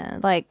 Yeah,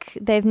 like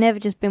they've never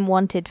just been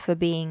wanted for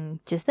being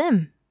just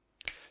them.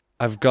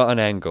 I've got an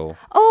angle.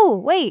 Oh,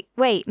 wait,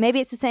 maybe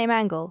it's the same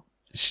angle.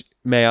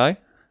 May I?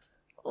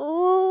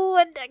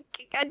 Oh,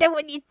 I don't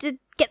want you to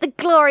get the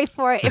glory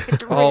for it if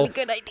it's a really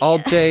good idea. Oh,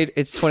 Jade,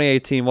 it's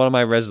 2018. One of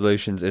my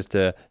resolutions is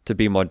to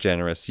be more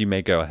generous. You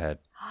may go ahead.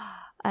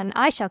 And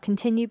I shall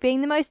continue being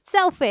the most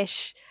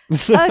selfish.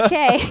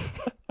 Okay.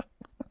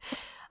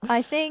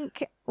 I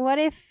think, what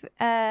if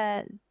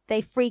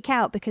they freak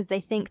out because they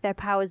think their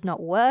power's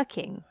not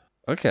working?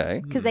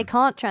 Okay. Because they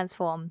can't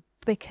transform.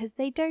 Because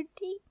they don't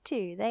need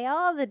to. They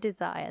are the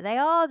desire. They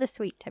are the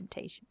sweet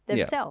temptation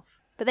themselves.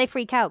 But they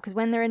freak out because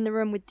when they're in the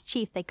room with the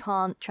chief, they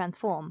can't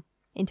transform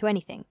into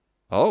anything.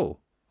 Oh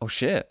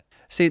shit.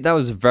 See, that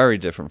was very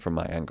different from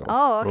my angle.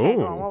 Oh, okay. Ooh.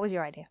 Well, what was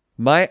your idea?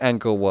 My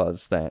angle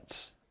was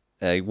that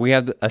we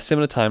have a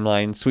similar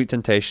timeline. Sweet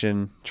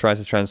Temptation tries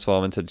to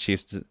transform into the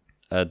chief's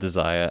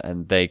desire,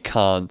 and they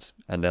can't.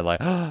 And they're like,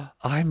 oh,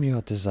 I'm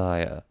your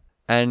desire.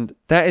 And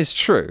that is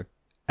true.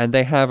 And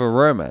they have a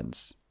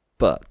romance.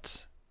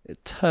 But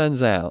it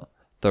turns out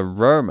the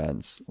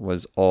romance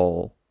was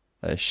all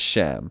a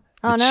sham.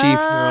 Oh,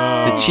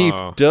 The chief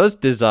does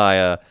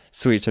desire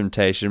Sweet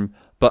Temptation,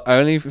 but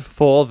only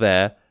for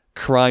their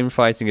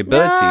crime-fighting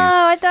abilities. No,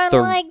 I don't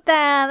The- like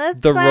that. That's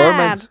the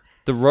sad.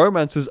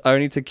 romance was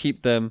only to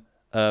keep them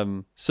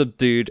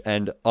subdued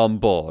and on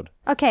board.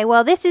 Okay,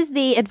 well, this is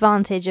the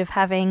advantage of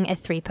having a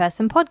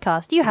 3-person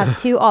podcast. You have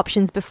 2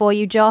 options before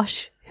you,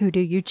 Josh. Who do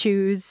you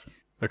choose?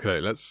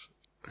 Okay,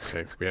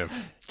 we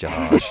have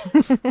Josh.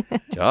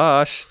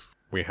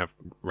 we have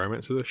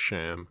romance is a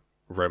sham.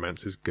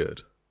 Romance is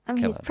good. I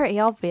mean, Come it's on. pretty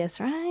obvious,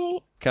 right?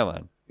 Come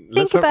on.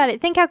 Think about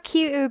it. Think how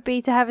cute it would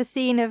be to have a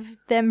scene of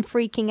them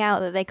freaking out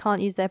that they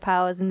can't use their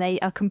powers and they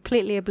are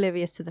completely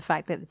oblivious to the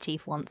fact that the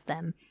chief wants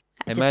them.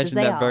 just as Imagine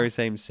they that are. very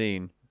same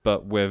scene,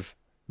 but with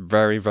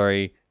very,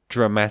 very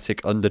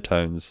dramatic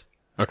undertones.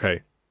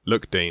 Okay,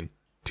 look, Dean.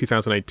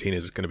 2018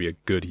 is going to be a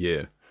good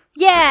year,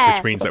 Yeah!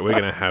 which means that we're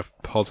going to have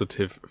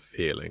positive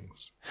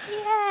feelings.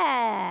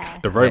 Yeah!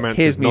 The romance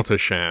here's is me- not a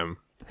sham.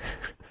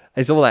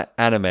 It's all that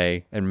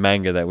anime and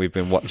manga that we've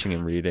been watching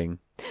and reading.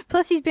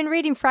 Plus, he's been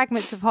reading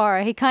fragments of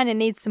horror. He kind of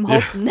needs some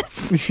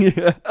wholesomeness.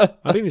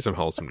 I do need some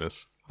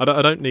wholesomeness. I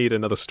don't need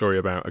another story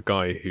about a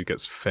guy who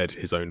gets fed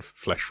his own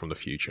flesh from the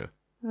future.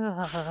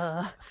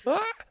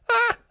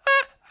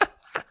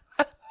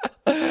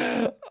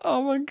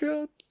 Oh my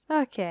god.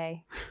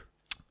 Okay.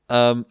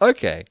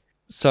 Okay.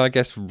 So I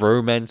guess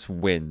romance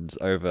wins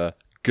over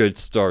good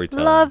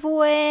storytelling. Love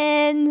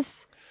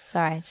wins.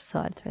 Sorry, I just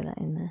thought I'd throw that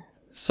in there.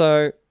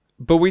 So,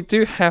 but we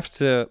do have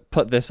to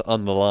put this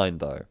on the line,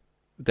 though.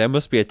 There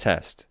must be a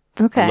test.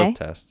 Okay. A love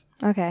test.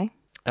 Okay.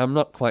 I'm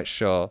not quite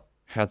sure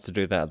how to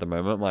do that at the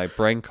moment. My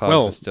brain cards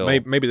are still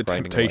maybe the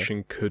grinding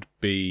temptation could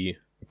be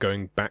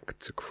going back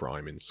to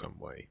crime in some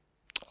way.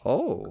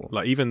 away. Oh.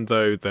 Like, even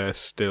though they're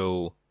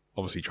still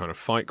obviously trying to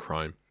fight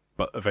crime,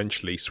 but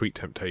eventually Sweet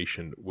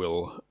Temptation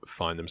will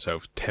find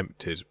themselves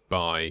tempted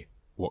by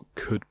what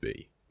could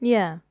be.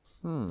 Yeah.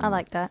 I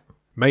like that.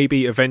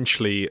 Maybe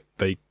eventually,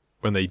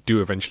 when they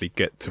do eventually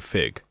get to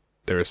Fig,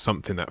 there is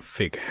something that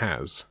Fig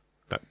has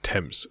that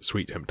tempts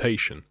Sweet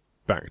Temptation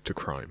back to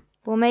crime.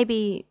 Well,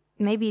 maybe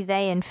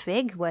they and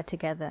Fig were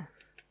together.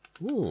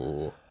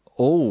 Ooh.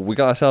 Oh, we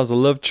got ourselves a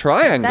love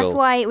triangle. That's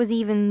why it was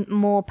even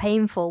more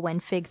painful when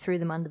Fig threw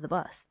them under the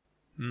bus.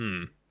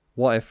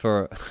 What if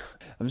for...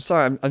 I'm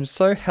sorry, I'm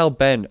so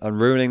hell-bent on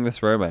ruining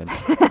this romance.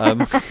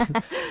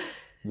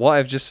 What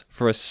if just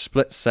for a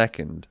split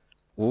second...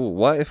 Ooh,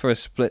 what if for a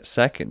split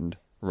second,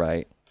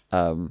 right,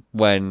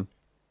 when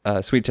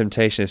Sweet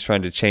Temptation is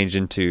trying to change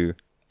into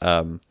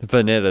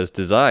Vanilla's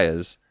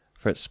desires,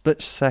 for a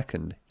split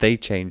second, they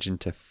change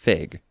into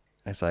Fig.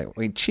 It's like,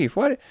 wait, Chief,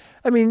 what?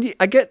 I mean,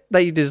 I get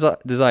that you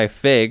desire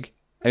Fig.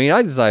 I mean,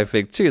 I desire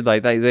Fig too.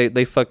 Like,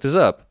 they fucked us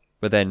up.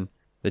 But then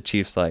the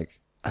Chief's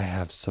like, I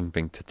have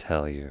something to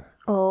tell you.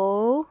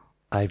 Oh.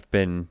 I've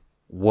been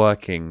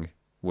working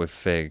with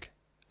Fig,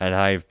 and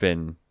I've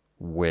been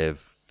with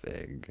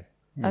Fig.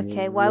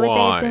 Okay, why would they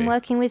have been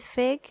working with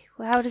Fig?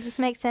 Well, how does this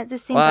make sense?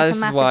 This seems Well, like this a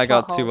is massive why I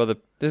plot got two hole. other.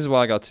 This is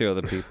why I got two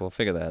other people.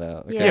 Figure that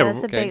out. Okay? Yeah,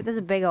 okay. there's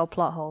a big old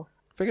plot hole.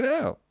 Figure it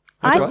out.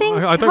 I think.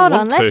 I don't hold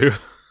on, want to.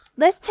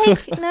 let's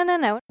take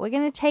no. We're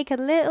gonna take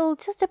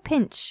just a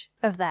pinch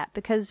of that,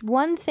 because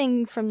one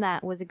thing from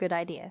that was a good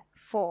idea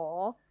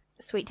for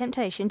Sweet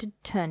Temptation to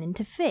turn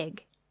into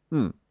Fig,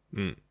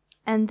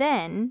 and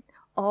then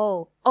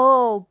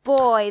oh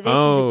boy, this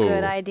is a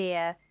good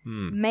idea.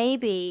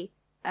 Maybe.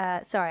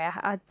 Sorry,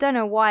 I don't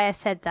know why I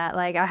said that.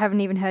 Like, I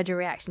haven't even heard your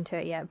reaction to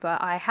it yet,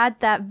 but I had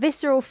that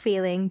visceral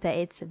feeling that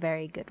it's a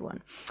very good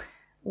one.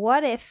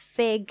 What if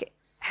Fig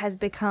has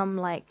become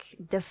like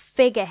the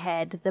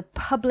figurehead, the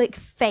public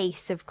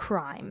face of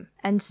crime,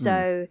 and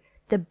so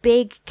the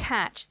big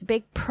catch, the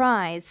big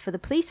prize for the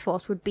police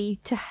force would be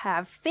to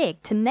have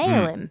Fig, to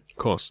nail him, Of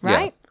course.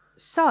 right?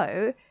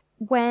 So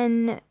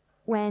when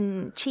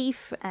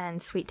Chief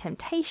and Sweet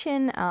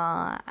Temptation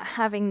are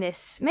having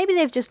this, maybe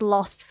they've just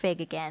lost Fig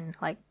again,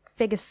 like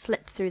Fig has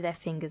slipped through their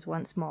fingers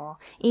once more,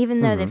 even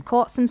though they've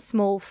caught some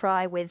small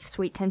fry with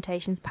Sweet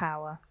Temptation's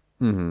power.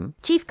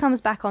 Chief comes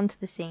back onto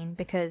the scene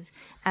because,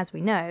 as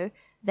we know,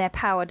 their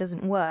power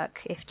doesn't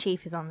work if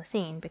Chief is on the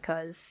scene,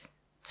 because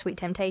Sweet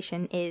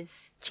Temptation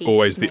is Chief's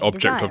Always the main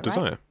object of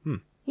desire. desire.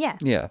 Yeah.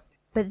 Yeah.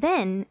 But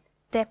then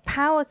their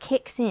power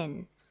kicks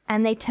in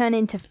and they turn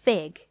into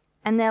Fig,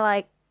 and they're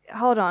like,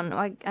 hold on,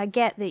 I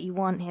get that you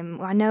want him.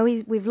 I know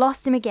we've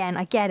lost him again.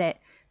 I get it,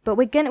 but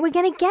we're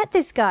gonna get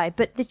this guy.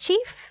 But the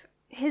Chief,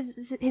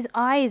 his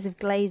eyes have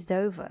glazed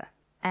over,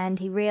 and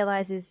he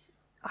realizes,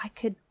 I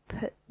could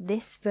put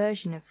this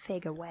version of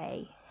Fig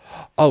away,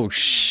 Oh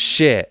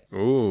shit.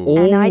 Ooh.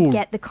 and I'd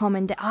get the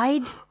command.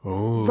 I'd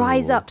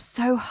rise up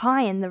so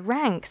high in the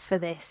ranks for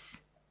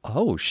this.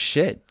 Oh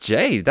shit,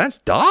 Jade, that's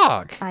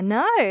dark. I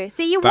know.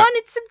 See, you That-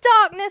 wanted some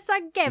darkness.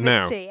 I gave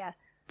Now- it to you.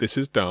 This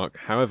is dark.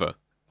 However,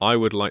 I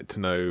would like to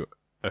know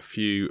a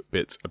few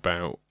bits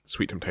about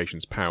Sweet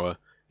Temptation's power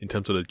in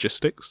terms of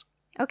logistics.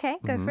 Okay,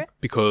 go for it.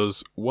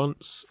 Because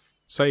once,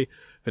 say,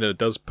 Vanilla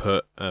does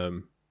put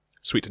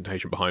Sweet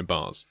Temptation behind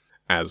bars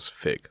as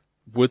Fig,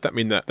 would that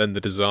mean that then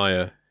the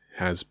desire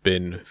has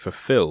been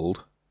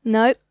fulfilled?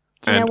 Nope.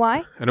 Do you know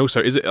why? And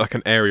also, is it like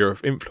an area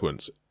of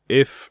influence?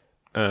 If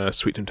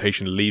Sweet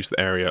Temptation leaves the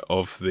area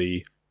of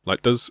the...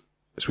 Like, does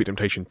Sweet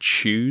Temptation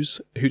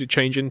choose who to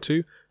change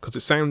into? Because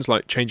it sounds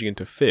like changing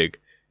into Fig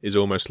is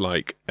almost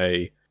like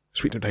a...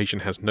 Sweet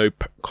Temptation has no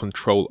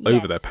control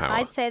over their Yes, power.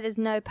 I'd say there's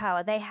no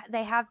power. They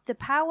have the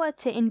power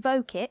to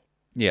invoke it,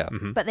 Yeah.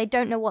 but they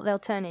don't know what they'll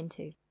turn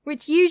into.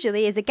 Which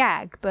usually is a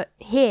gag, but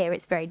here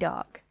it's very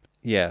dark.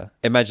 Yeah.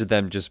 Imagine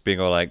them just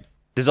being all like,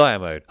 desire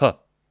mode, huh?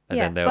 And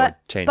then they would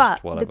change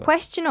but whatever. the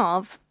question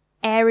of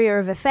area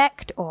of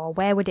effect, or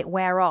where would it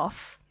wear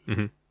off,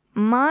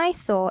 my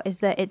thought is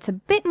that it's a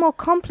bit more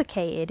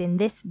complicated in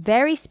this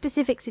very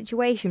specific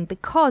situation,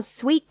 because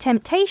Sweet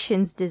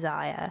Temptation's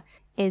desire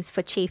is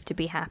for Chief to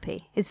be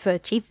happy, is for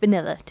Chief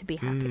Vanilla to be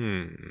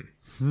happy.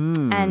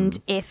 And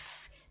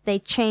if they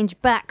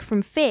change back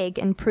from Fig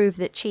and prove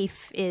that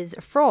Chief is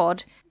a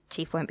fraud,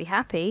 Chief won't be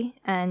happy,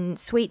 and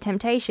Sweet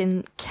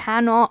Temptation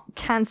cannot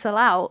cancel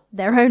out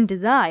their own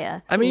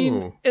desire. I mean,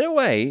 Ooh. in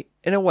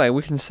a way,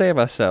 we can save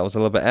ourselves a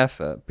little bit of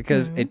effort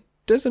because it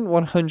doesn't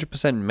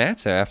 100%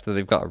 matter after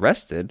they've got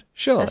arrested,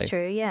 surely. That's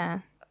true, yeah.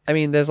 I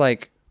mean, there's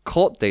like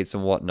court dates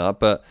and whatnot,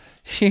 but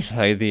you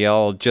know, the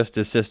old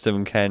justice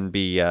system can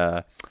be,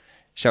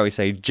 shall we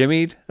say,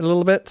 jimmied a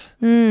little bit.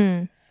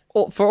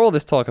 For all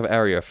this talk of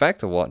area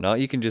effect or whatnot,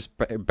 you can just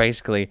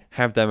basically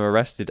have them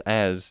arrested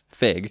as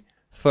Fig,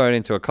 thrown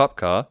into a cop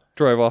car,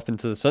 drove off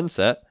into the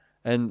sunset,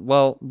 and,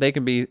 well, they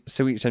can be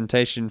Sweet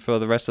Temptation for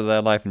the rest of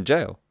their life in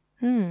jail.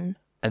 And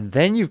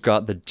then you've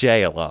got the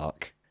jail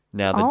arc.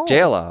 Now, the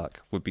jail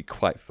arc would be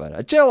quite fun.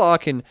 A jail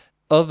arc in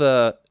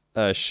other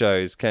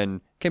shows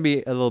can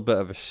be a little bit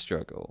of a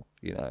struggle,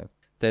 you know.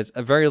 There's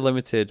a very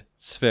limited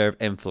sphere of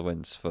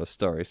influence for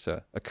stories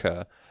to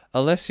occur,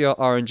 unless you're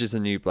Orange is the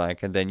New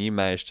Black, and then you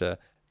manage to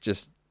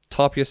just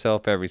top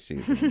yourself every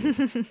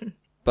season.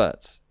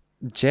 But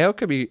jail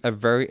could be a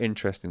very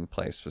interesting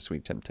place for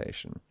Sweet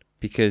Temptation,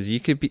 because you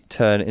could be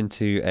turned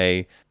into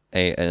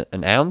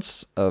an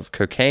ounce of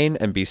cocaine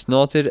and be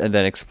snorted and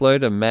then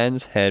explode a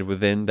man's head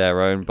within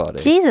their own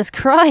body. Jesus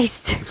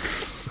Christ.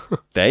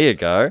 There you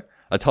go.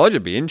 I told you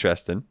it'd be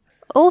interesting.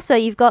 Also,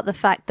 you've got the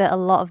fact that a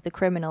lot of the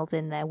criminals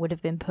in there would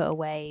have been put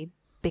away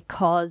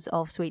because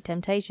of Sweet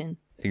Temptation.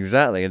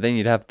 Exactly, and then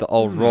you'd have the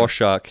old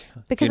Rorschach.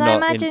 Because I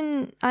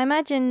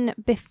imagine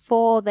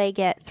before they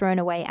get thrown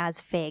away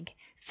as Fig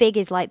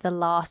is like the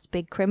last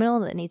big criminal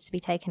that needs to be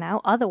taken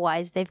out.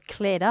 Otherwise, they've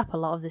cleared up a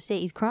lot of the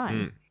city's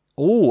crime.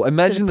 Oh, So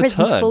imagine the the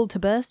prison's turn. full to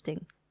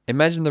bursting.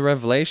 Imagine the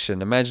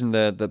revelation. Imagine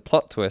the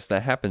plot twist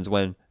that happens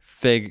when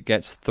Fig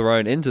gets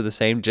thrown into the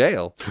same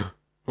jail.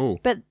 Oh,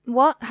 But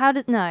what? How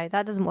did? No,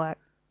 that doesn't work.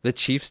 The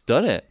chief's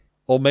done it.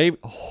 Or maybe...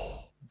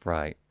 Oh,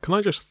 right. can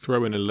I just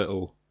throw in a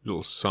little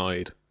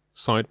sidebar?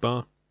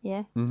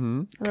 Yeah.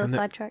 Mm-hmm. A little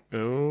sidetrack.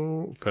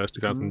 Oh, first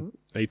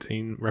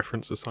 2018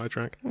 reference to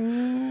sidetrack.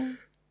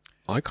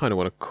 I kind of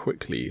want to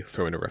quickly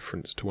throw in a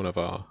reference to one of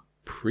our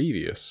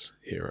previous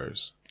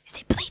heroes.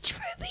 Is it Bleach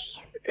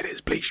Ruby? It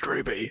is Bleached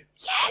Ruby.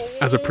 Yes.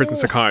 As a prison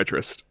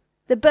psychiatrist.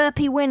 The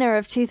burpee winner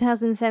of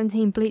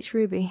 2017 Bleach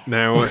Ruby.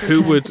 Now,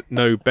 who would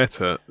know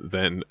better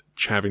than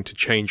having to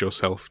change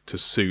yourself to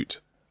suit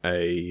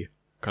a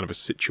kind of a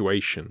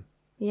situation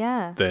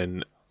Yeah.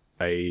 than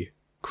a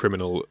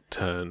criminal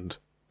turned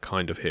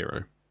kind of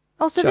hero?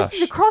 Also, this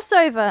is a Josh.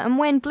 crossover, and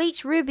when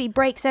Bleach Ruby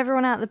breaks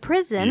everyone out of the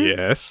prison...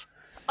 Yes.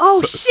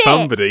 Oh, S- shit!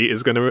 Somebody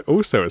is going to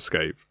also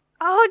escape.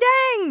 Oh,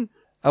 dang!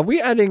 Are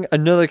we adding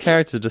another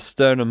character to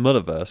Stone and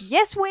Multiverse?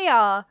 Yes, we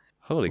are.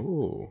 Holy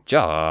Ooh.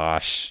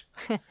 Josh.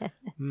 I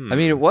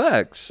mean, it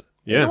works.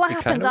 Yeah. So what it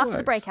happens kinda after the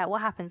works. breakout?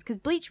 What happens? Because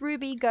Bleach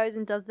Ruby goes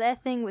and does their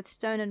thing with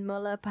Stone and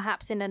Muller,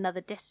 perhaps in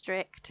another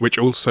district. Which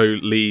also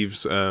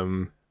leaves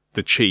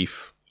the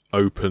chief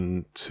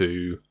open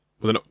to...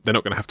 Well, they're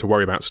not going to have to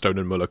worry about Stone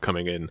and Muller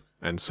coming in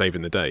and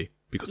saving the day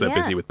because they're Yeah.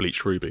 busy with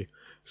Bleached Ruby.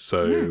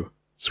 So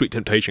Sweet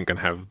Temptation can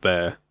have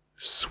their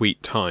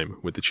sweet time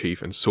with the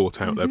chief and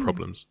sort out their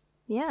problems.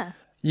 Yeah.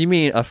 You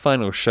mean a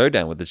final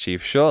showdown with the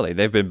chief, surely?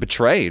 They've been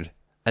betrayed.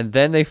 And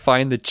then they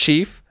find the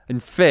chief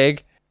and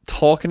Fig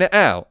talking it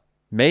out.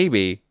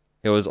 Maybe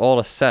it was all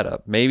a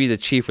setup. Maybe the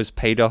chief was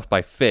paid off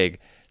by Fig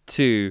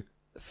to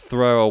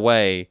throw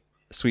away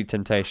Sweet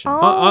Temptation.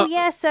 Oh,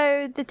 yeah,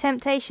 so the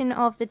temptation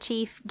of the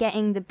chief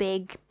getting the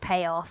big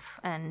payoff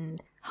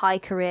and high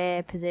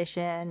career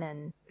position,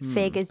 and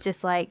Fig is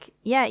just like,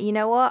 yeah, you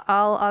know what?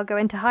 I'll go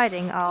into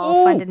hiding.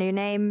 I'll find a new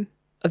name.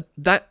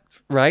 That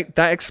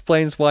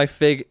explains why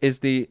Fig is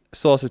the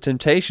source of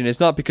temptation. It's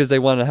not because they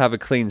want to have a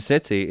clean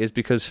city. It's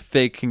because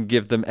Fig can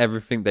give them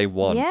everything they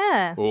want.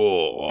 Yeah.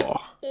 Oh,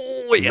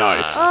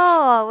 nice.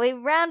 Oh, we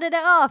rounded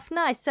it off.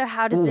 Nice. So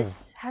how does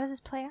this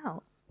play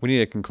out? We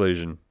need a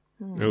conclusion.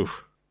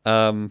 Oof.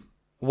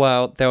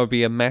 Well, there would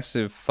be a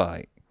massive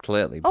fight,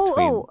 clearly,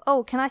 between...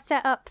 Can I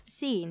set up the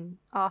scene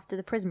after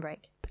the prison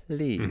break?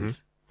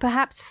 Please.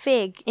 Perhaps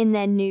Fig, in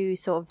their new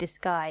sort of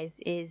disguise,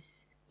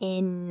 is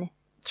in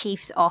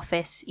Chief's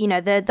office. You know,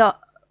 the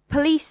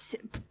police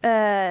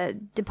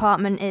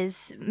department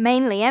is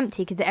mainly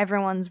empty because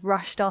everyone's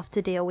rushed off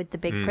to deal with the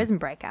big prison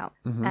breakout.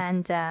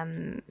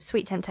 And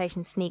Sweet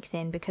Temptation sneaks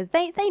in because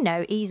they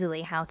know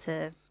easily how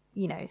to,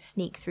 you know,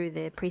 sneak through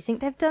the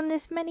precinct. They've done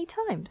this many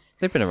times.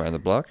 They've been around the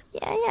block.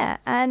 Yeah.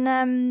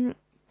 And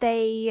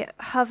they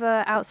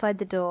hover outside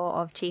the door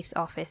of Chief's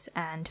office,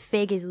 and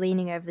Fig is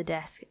leaning over the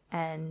desk,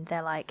 and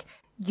they're like,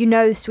 you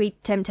know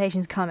Sweet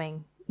Temptation's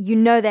coming. You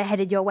know they're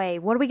headed your way.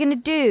 What are we going to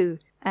do?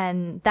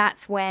 And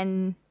that's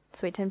when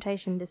Sweet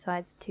Temptation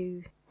decides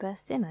to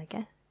burst in, I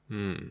guess.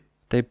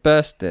 They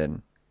burst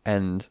in,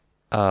 and,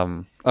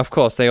 of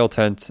course, they all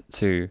turn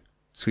to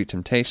Sweet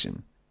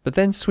Temptation. But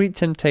then Sweet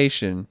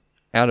Temptation,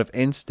 out of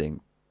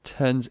instinct,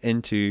 turns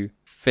into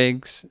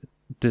Fig's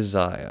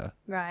desire.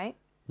 Right.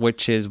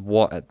 Which is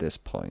what at this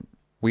point?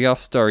 We are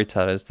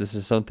storytellers. This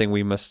is something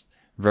we must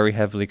very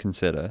heavily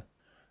consider.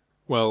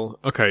 Well,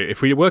 okay,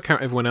 if we work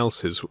out everyone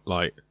else's,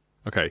 like,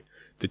 okay,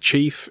 the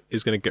chief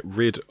is going to get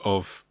rid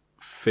of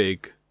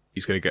Fig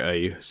he's going to get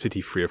a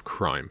city free of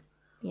crime,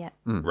 Yeah.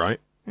 right?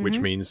 Which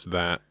means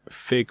that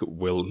Fig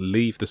will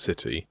leave the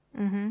city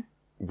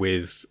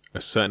with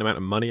a certain amount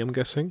of money, I'm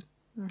guessing.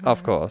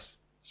 Of course.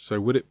 So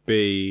would it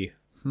be...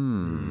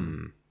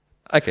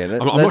 Okay.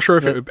 I'm not sure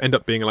if it would end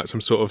up being like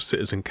some sort of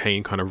Citizen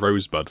Kane kind of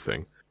Rosebud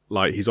thing.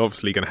 Like, he's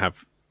obviously going to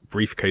have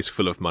briefcase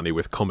full of money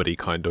with comedy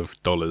kind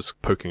of dollars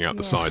poking out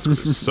the sides because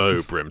it's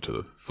so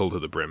full to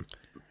the brim.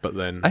 But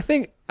then... I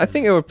think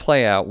it would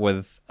play out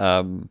with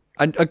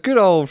a good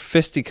old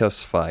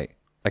fisticuffs fight.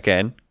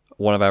 Again,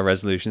 one of our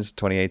resolutions for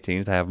 2018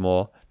 is to have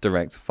more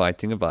direct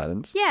fighting and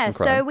violence. Yeah, and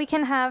so crime. we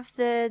can have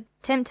the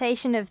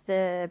temptation of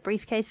the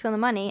briefcase full of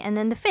money and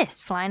then the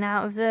fist flying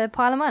out of the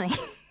pile of money.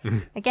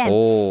 Again,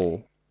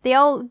 Oh. the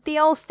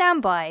old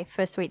standby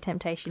for Sweet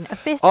Temptation. A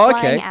fist Oh,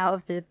 flying okay. out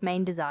of the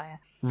main desire.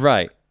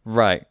 Right.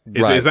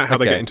 Is that how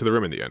they okay. get into the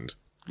room in the end?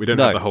 We don't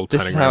No, have the whole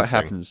this turning is how around it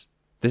thing. happens.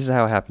 This is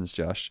how it happens,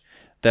 Josh.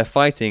 They're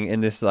fighting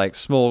in this like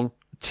small,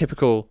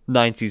 typical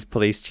 90s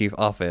police chief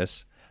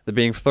office. They're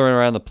being thrown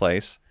around the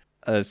place.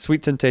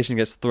 Sweet Temptation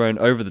gets thrown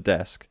over the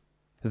desk.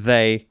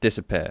 They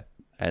disappear.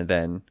 And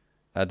then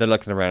they're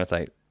looking around. It's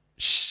like,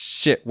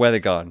 shit, where they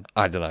gone?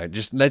 I don't know.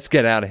 Just let's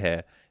get out of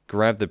here.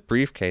 Grab the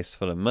briefcase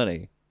full of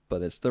money.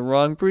 But it's the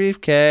wrong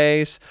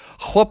briefcase.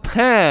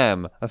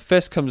 Whapam! A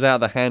fist comes out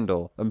the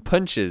handle and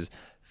punches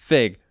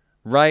Fig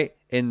right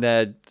in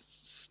their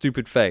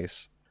stupid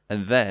face.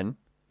 And then,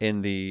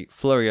 in the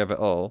flurry of it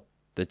all,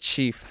 the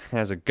chief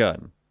has a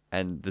gun.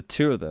 And the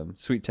two of them,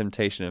 Sweet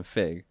Temptation and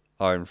Fig,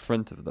 are in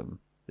front of them.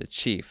 The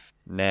chief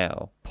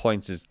now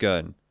points his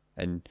gun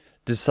and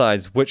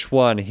decides which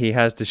one he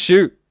has to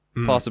shoot,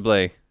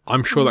 possibly.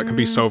 I'm sure that can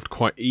be solved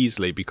quite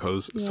easily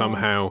because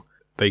somehow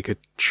they could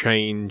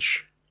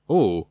change...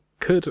 Oh,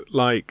 could,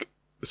 like,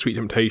 Sweet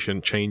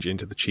Temptation change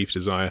into the Chief's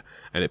Desire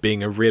and it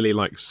being a really,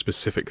 like,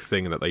 specific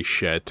thing that they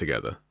shared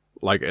together?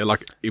 Like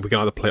we can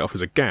either play it off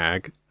as a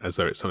gag, as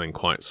though it's something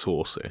quite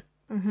saucy,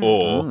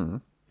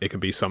 or it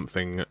can be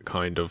something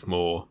kind of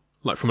more,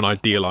 like, from an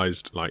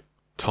idealized, like,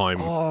 time,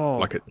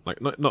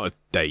 not a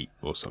date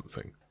or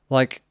something.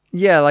 Like,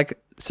 yeah, like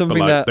But, something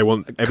like, that they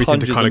want everything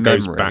to conjures kind a of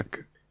goes memory.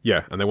 back.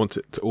 Yeah, and they want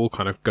it to all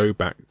kind of go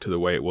back to the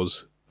way it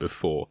was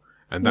before.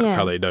 And that's Yeah.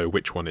 how they know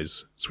which one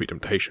is Sweet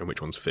Temptation,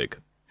 which one's Fig.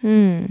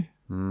 I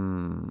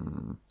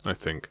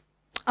think.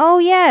 Oh,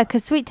 yeah,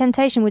 because Sweet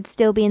Temptation would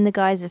still be in the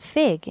guise of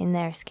Fig in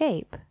their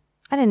escape.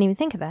 I didn't even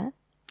think of that.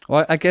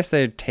 Well, I guess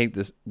they'd take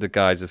the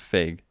guise of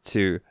Fig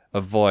to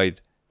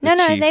avoid. No,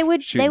 chief they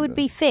would shooting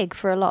be Fig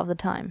for a lot of the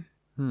time.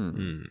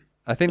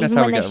 I think that's Even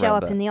how when we they get show around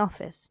up that. in the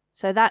office.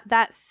 So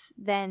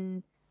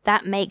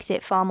that makes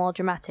it far more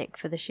dramatic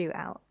for the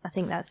shootout. I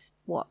think that's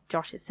what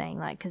Josh is saying,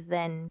 like, because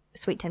then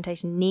Sweet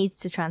Temptation needs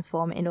to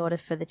transform in order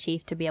for the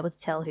chief to be able to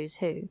tell who's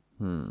who.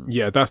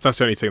 Yeah, that's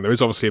the only thing. There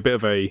is obviously a bit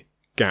of a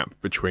gap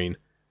between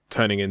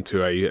turning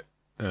into a...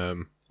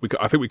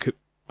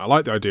 I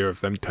like the idea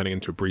of them turning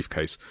into a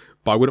briefcase,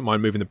 but I wouldn't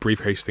mind moving the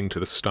briefcase thing to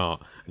the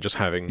start and just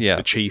having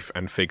the chief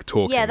and Fig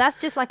talking. Yeah, that's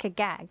just like a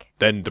gag.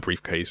 Then the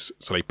briefcase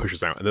suddenly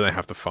pushes out, and then they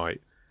have to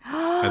fight.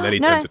 And then he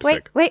turns into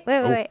Fig. Wait.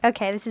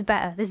 Okay, this is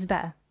better.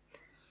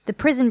 The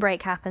prison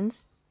break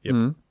happens,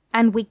 Yep.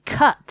 and we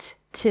cut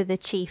to the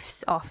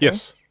chief's office.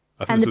 Yes.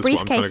 I think And this the is what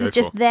I'm trying briefcase to is go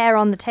just for. there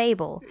on the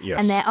table. Yes.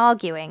 And they're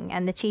arguing.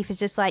 And the chief is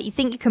just like, you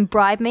think you can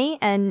bribe me?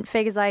 And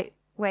Fig is like,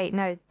 wait,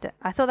 no,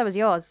 I thought that was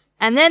yours.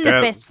 And then the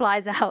There- fist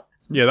flies out.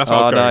 Yeah, that's what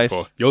I was going nice.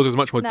 for. Yours is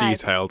much more Nice.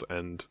 detailed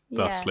and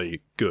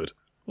thusly good.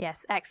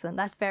 Yes, excellent.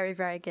 That's very,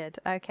 very good.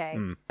 Okay.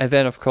 And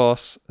then, of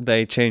course,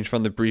 they change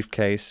from the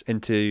briefcase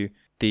into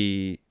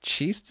the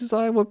chief's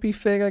desire would be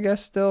Fig, I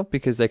guess, still,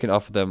 because they can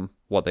offer them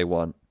what they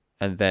want.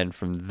 And then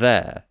from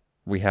there,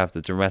 we have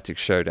the dramatic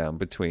showdown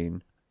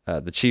between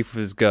the chief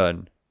with his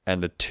gun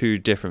and the two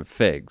different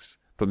Figs.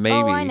 But maybe...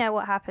 Oh, I know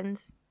what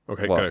happens.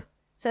 Okay, What? go.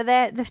 So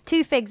the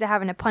two Figs are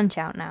having a punch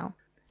out now.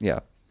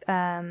 Yeah.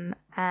 And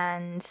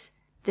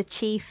the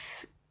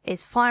chief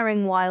is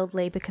firing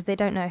wildly because they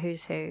don't know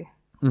who's who.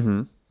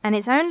 Mm-hmm. And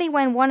it's only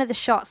when one of the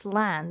shots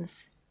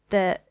lands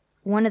that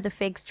one of the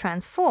Figs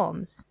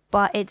transforms.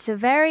 But it's a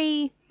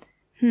very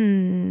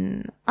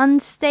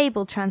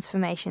unstable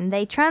transformation.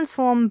 They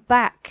transform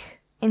back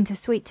into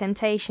Sweet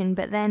Temptation,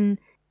 but then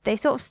they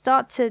sort of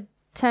start to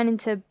turn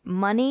into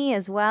money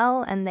as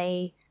well, and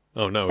they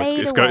Oh no, fade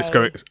it's away.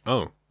 going.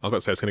 Oh, I was about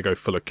to say it's going to go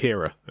full of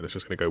Kira, and it's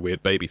just going to go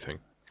weird baby thing.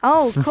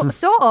 Oh,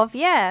 sort of,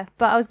 yeah.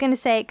 But I was going to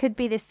say it could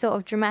be this sort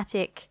of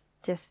dramatic,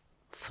 just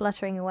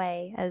fluttering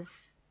away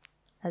as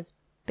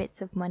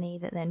bits of money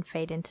that then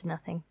fade into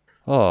nothing.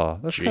 Oh,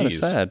 that's kind of Jeez.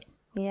 sad.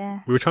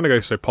 Yeah. We were trying to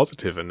go so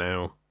positive, and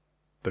now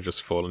they've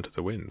just fallen to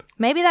the wind.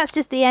 Maybe that's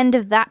just the end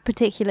of that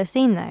particular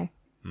scene, though.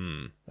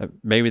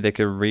 Maybe they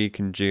could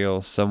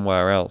recongeal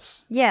somewhere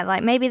else. Yeah,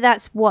 like maybe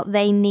that's what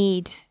they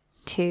need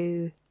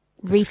to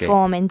Escape.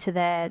 reform into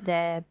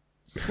their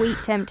Sweet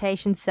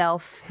Temptation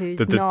self, who's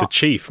The not.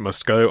 chief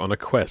must go on a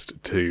quest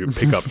to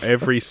pick up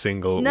every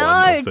single one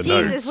No, of the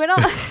Jesus, notes. we're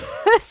not.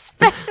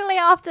 Especially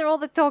after all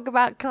the talk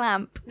about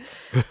Clamp.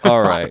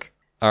 All right.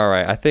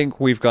 I think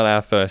we've got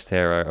our first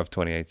hero of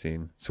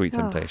 2018, Sweet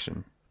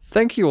Temptation.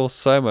 thank you all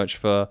so much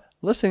for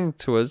listening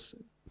to us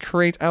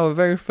create our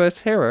very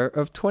first hero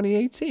of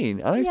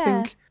 2018. And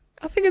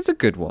I think it's a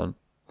good one.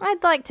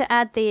 I'd like to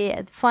add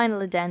the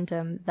final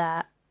addendum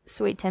that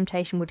Sweet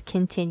Temptation would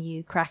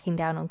continue cracking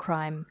down on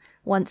crime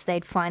once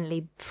they'd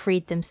finally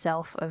freed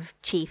themselves of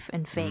Chief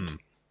and Fig.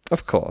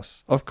 Of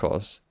course.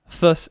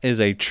 Thus is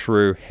a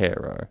true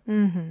hero.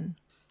 Mm-hmm.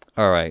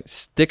 All right,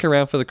 stick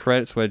around for the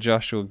credits where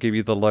Josh will give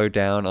you the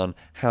lowdown on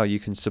how you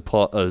can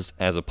support us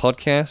as a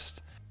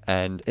podcast.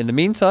 And in the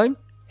meantime,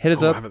 hit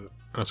us up.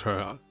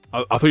 Sorry,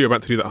 I thought you were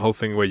about to do that whole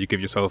thing where you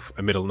give yourself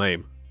a middle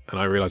name, and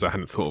I realised I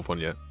hadn't thought of one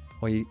yet.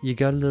 Well, you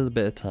got a little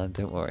bit of time,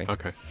 don't worry.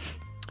 Okay.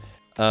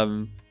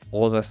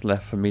 All that's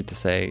left for me to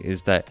say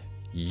is that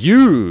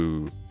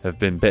you have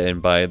been bitten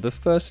by the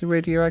first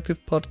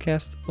radioactive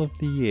podcast of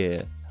the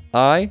year.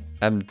 I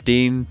am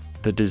Dean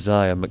the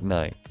Desire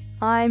McKnight.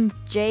 I'm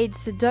Jade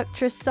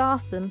Seductress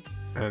Sarson.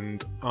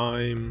 And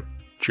I'm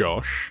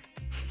Josh,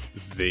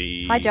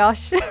 Hi,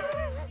 Josh.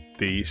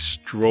 the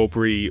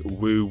Strawberry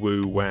Woo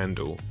Woo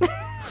Wandle.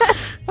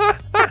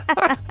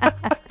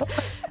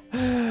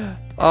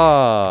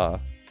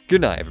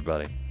 Good night,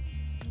 everybody.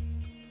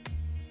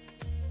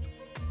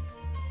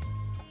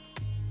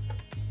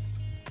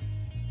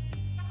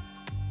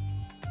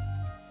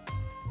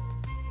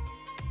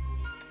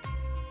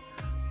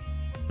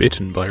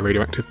 Bitten by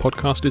Radioactive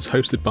Podcast is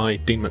hosted by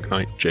Dean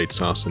McKnight, Jade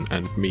Sarson,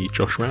 and me,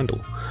 Josh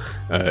Randall.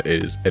 It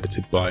is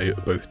edited by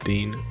both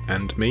Dean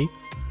and me.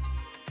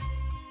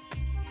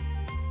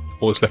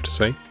 All that's left to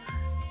say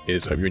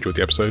is hope you enjoyed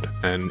the episode,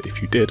 and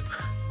if you did,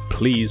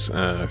 please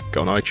go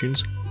on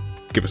iTunes,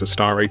 give us a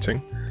star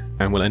rating,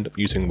 and we'll end up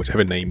using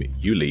whatever name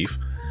you leave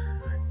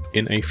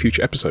in a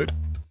future episode.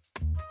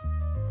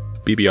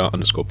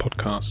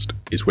 BBR_podcast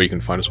is where you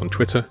can find us on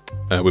Twitter.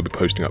 We'll be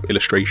posting up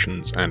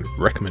illustrations and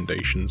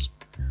recommendations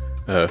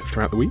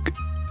throughout the week.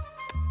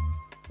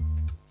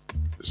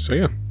 So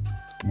yeah,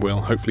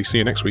 we'll hopefully see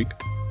you next week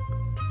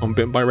on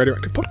Bitten by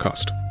Radioactive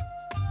Podcast.